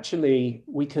actually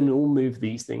we can all move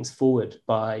these things forward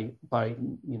by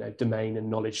domain and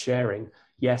knowledge sharing.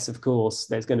 Yes, of course,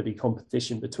 there's going to be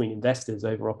competition between investors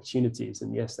over opportunities.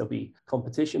 And yes, there'll be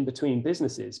competition between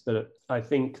businesses. But I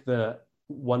think that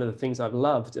one of the things I've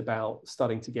loved about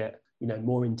starting to get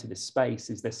more into this space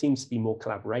is there seems to be more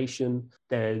collaboration.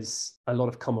 There's a lot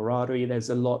of camaraderie. There's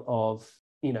a lot of,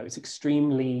 it's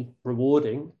extremely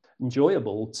rewarding,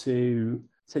 enjoyable to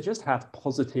just have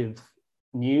positive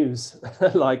news,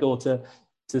 or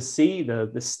to see the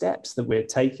steps that we're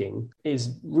taking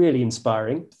is really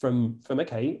inspiring from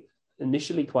okay,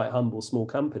 initially quite humble small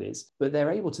companies, but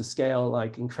they're able to scale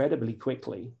like incredibly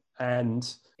quickly.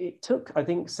 And it took, I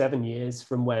think, 7 years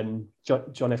from when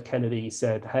John F. Kennedy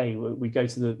said, hey, we go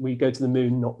to the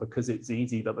moon, not because it's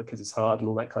easy, but because it's hard and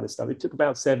all that kind of stuff. It took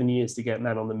about 7 years to get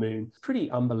man on the moon.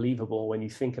 Pretty unbelievable when you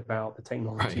think about the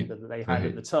technology that they had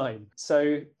at the time.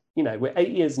 So, we're 8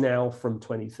 years now from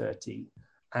 2030.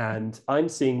 And I'm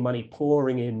seeing money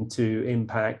pouring into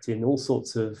impact in all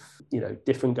sorts of,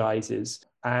 different guises.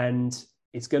 And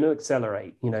it's going to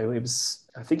accelerate.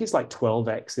 I think it's like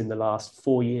 12x in the last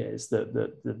 4 years.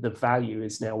 The value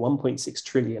is now 1.6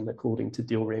 trillion, according to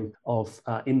Dealrim, of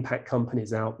impact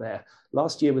companies out there.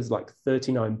 Last year was like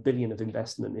 39 billion of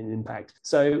investment in impact.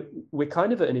 So we're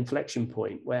kind of at an inflection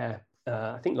point where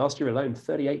I think last year alone,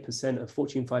 38% of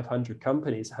Fortune 500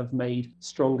 companies have made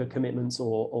stronger commitments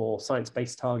or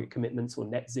science-based target commitments or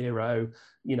net zero.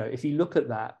 If you look at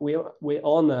that, we're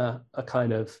on a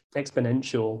kind of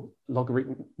exponential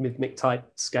logarithmic type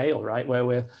scale, right?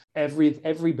 Where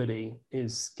everybody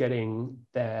is getting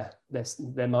their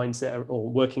mindset or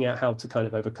working out how to kind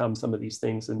of overcome some of these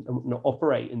things and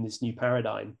operate in this new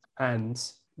paradigm. And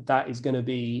that is going to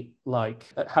be like,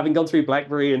 having gone through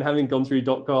BlackBerry and having gone through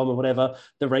 .com or whatever,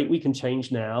 the rate we can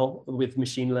change now with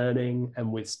machine learning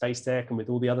and with space tech and with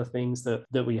all the other things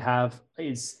that we have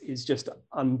is just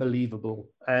unbelievable.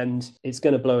 And it's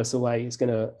going to blow us away. It's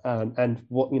going to, and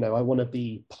what, I want to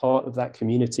be part of that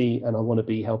community, and I want to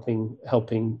be helping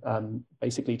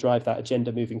basically drive that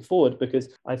agenda moving forward,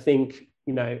 because I think,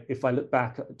 if I look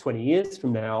back 20 years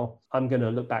from now, I'm going to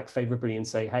look back favorably and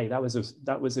say, hey, that was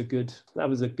a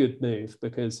good move,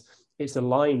 because it's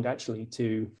aligned actually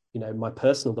to, my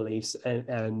personal beliefs.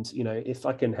 And if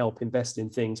I can help invest in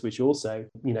things which also,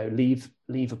 leave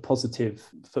a positive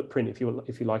footprint, if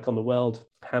you like, on the world,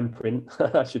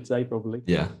 handprint, I should say, probably.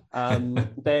 Yeah.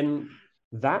 Then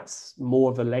that's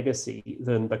more of a legacy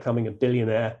than becoming a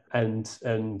billionaire and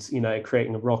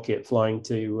creating a rocket flying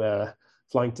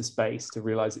to space to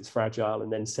realize it's fragile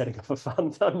and then setting up a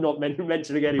fund. I'm not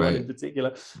mentioning anyone in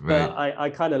particular, but I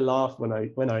kind of laugh when I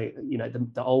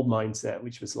the old mindset,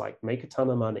 which was like, make a ton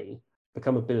of money,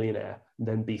 become a billionaire, and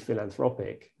then be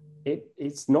philanthropic.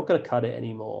 It's not going to cut it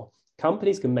anymore.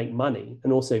 Companies can make money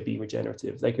and also be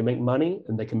regenerative. They can make money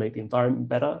and they can make the environment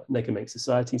better and they can make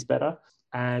societies better.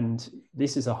 And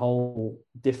this is a whole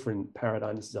different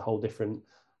paradigm. This is a whole different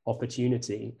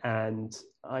opportunity. And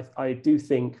I do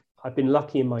think I've been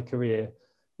lucky in my career,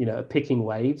 picking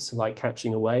waves, like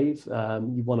catching a wave.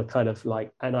 You want to kind of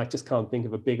like, and I just can't think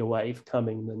of a bigger wave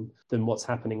coming than what's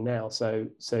happening now. So,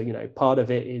 part of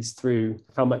it is through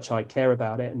how much I care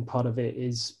about it. And part of it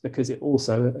is because it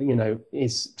also,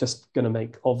 is just going to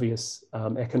make obvious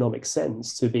economic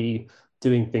sense to be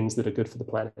doing things that are good for the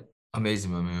planet.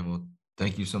 Amazing, my man. Well,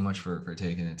 thank you so much for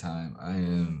taking the time. I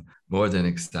am more than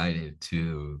excited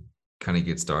to kind of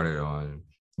get started on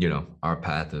our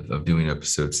path of doing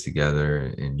episodes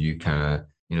together, and you kind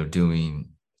of, doing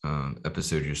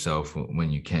episodes yourself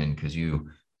when you can, because you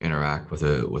interact with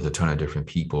a ton of different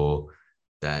people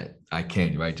that I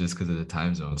can't, right? Just because of the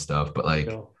time zone stuff. But like,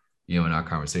 sure. In our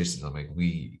conversations, I'm like,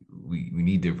 we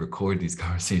need to record these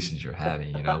conversations you're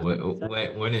having,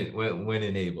 when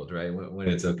enabled, right? When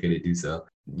it's okay to do so,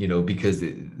 because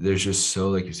there's just so,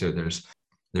 like you said,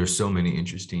 there's so many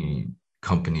interesting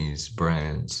companies,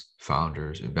 brands,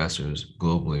 founders, investors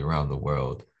globally around the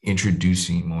world,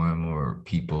 introducing more and more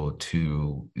people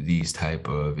to these type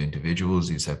of individuals,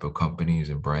 these type of companies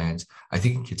and brands. I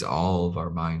think it's all of our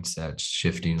mindsets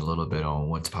shifting a little bit on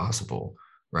what's possible,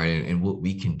 right? And what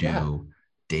we can Yeah. do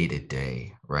day to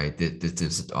day, right? This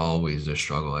is always a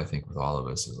struggle, I think, with all of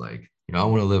us is like, I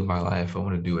want to live my life. I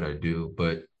want to do what I do.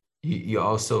 But you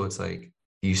also, it's like,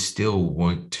 you still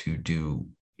want to do,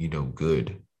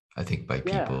 good, I think, by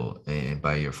Yeah. people and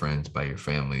by your friends, by your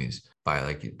families,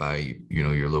 by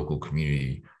your local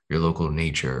community, your local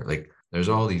nature. Like there's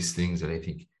all these things that I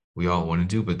think we all want to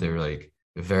do, but they're like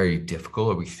very difficult,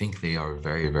 or we think they are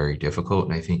very, very difficult.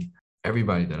 And I think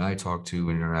everybody that I talk to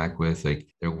and interact with, like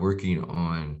they're working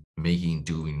on making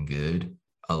doing good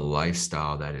a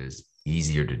lifestyle that is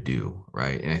easier to do,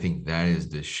 right? And I think that is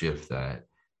the shift, that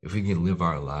if we can live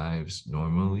our lives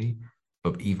normally,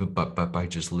 but by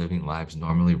just living lives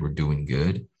normally, we're doing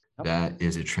good. Yep. That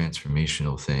is a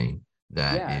transformational thing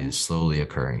that Yeah. is slowly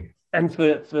occurring. And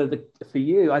for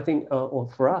you, I think, or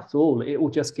for us all, it will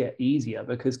just get easier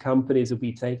because companies will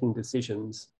be taking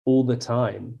decisions all the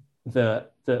time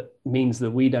that means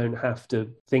that we don't have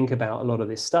to think about a lot of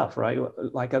this stuff, right?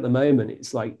 Like at the moment,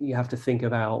 it's like you have to think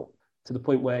about, to the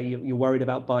point where you're worried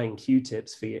about buying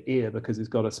Q-tips for your ear because it's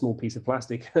got a small piece of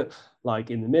plastic like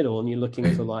in the middle, and you're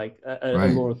looking for Right. like a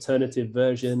Right. more alternative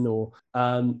version, or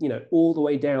all the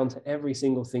way down to every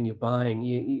single thing you're buying.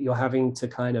 You're having to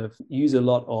kind of use a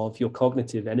lot of your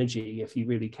cognitive energy if you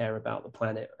really care about the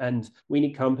planet. And we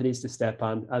need companies to step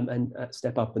on and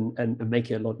step up and make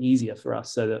it a lot easier for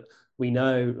us, so that we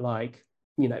know, like,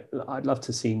 I'd love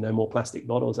to see no more plastic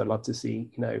bottles. I'd love to see,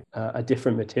 a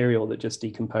different material that just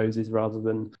decomposes, rather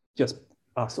than just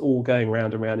us all going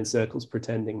round and round in circles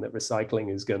pretending that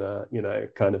recycling is gonna,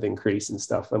 kind of increase and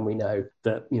stuff. And we know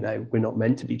that, we're not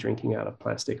meant to be drinking out of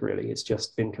plastic, really. It's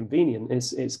just been convenient.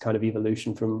 It's kind of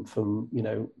evolution from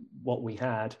what we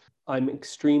had. I'm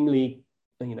extremely,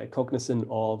 cognizant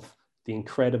of the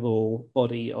incredible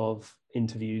body of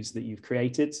interviews that you've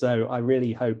created. So I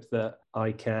really hope that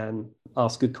I can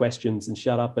ask good questions and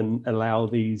shut up and allow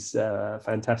these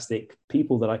fantastic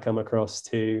people that I come across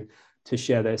to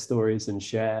share their stories and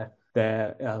share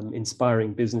their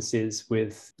inspiring businesses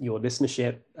with your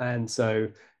listenership. And so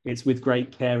it's with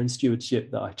great care and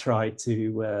stewardship that I try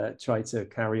to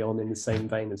carry on in the same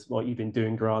vein as what you've been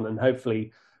doing, Grant, and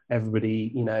hopefully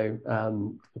everybody,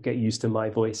 get used to my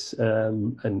voice.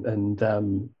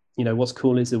 What's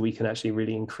cool is that we can actually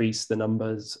really increase the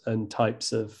numbers and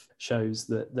types of shows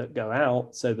that go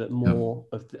out, so that Yep. more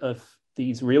of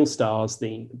these real stars,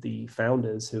 the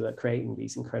founders who are creating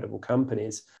these incredible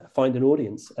companies, find an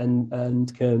audience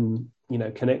and can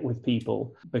connect with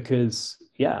people. Because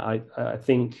I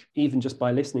think even just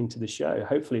by listening to the show,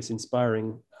 hopefully it's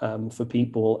inspiring for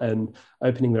people and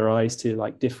opening their eyes to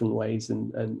like different ways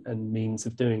and means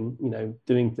of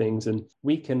doing things. And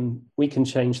we can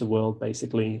change the world,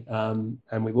 basically,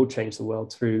 and we will change the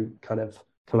world through kind of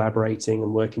collaborating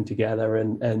and working together.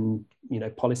 And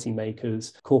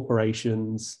policymakers,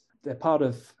 corporations, they're part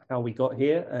of how we got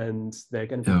here, and they're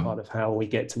going to be Yep. part of how we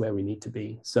get to where we need to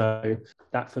be. So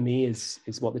that for me is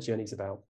what the journey's about.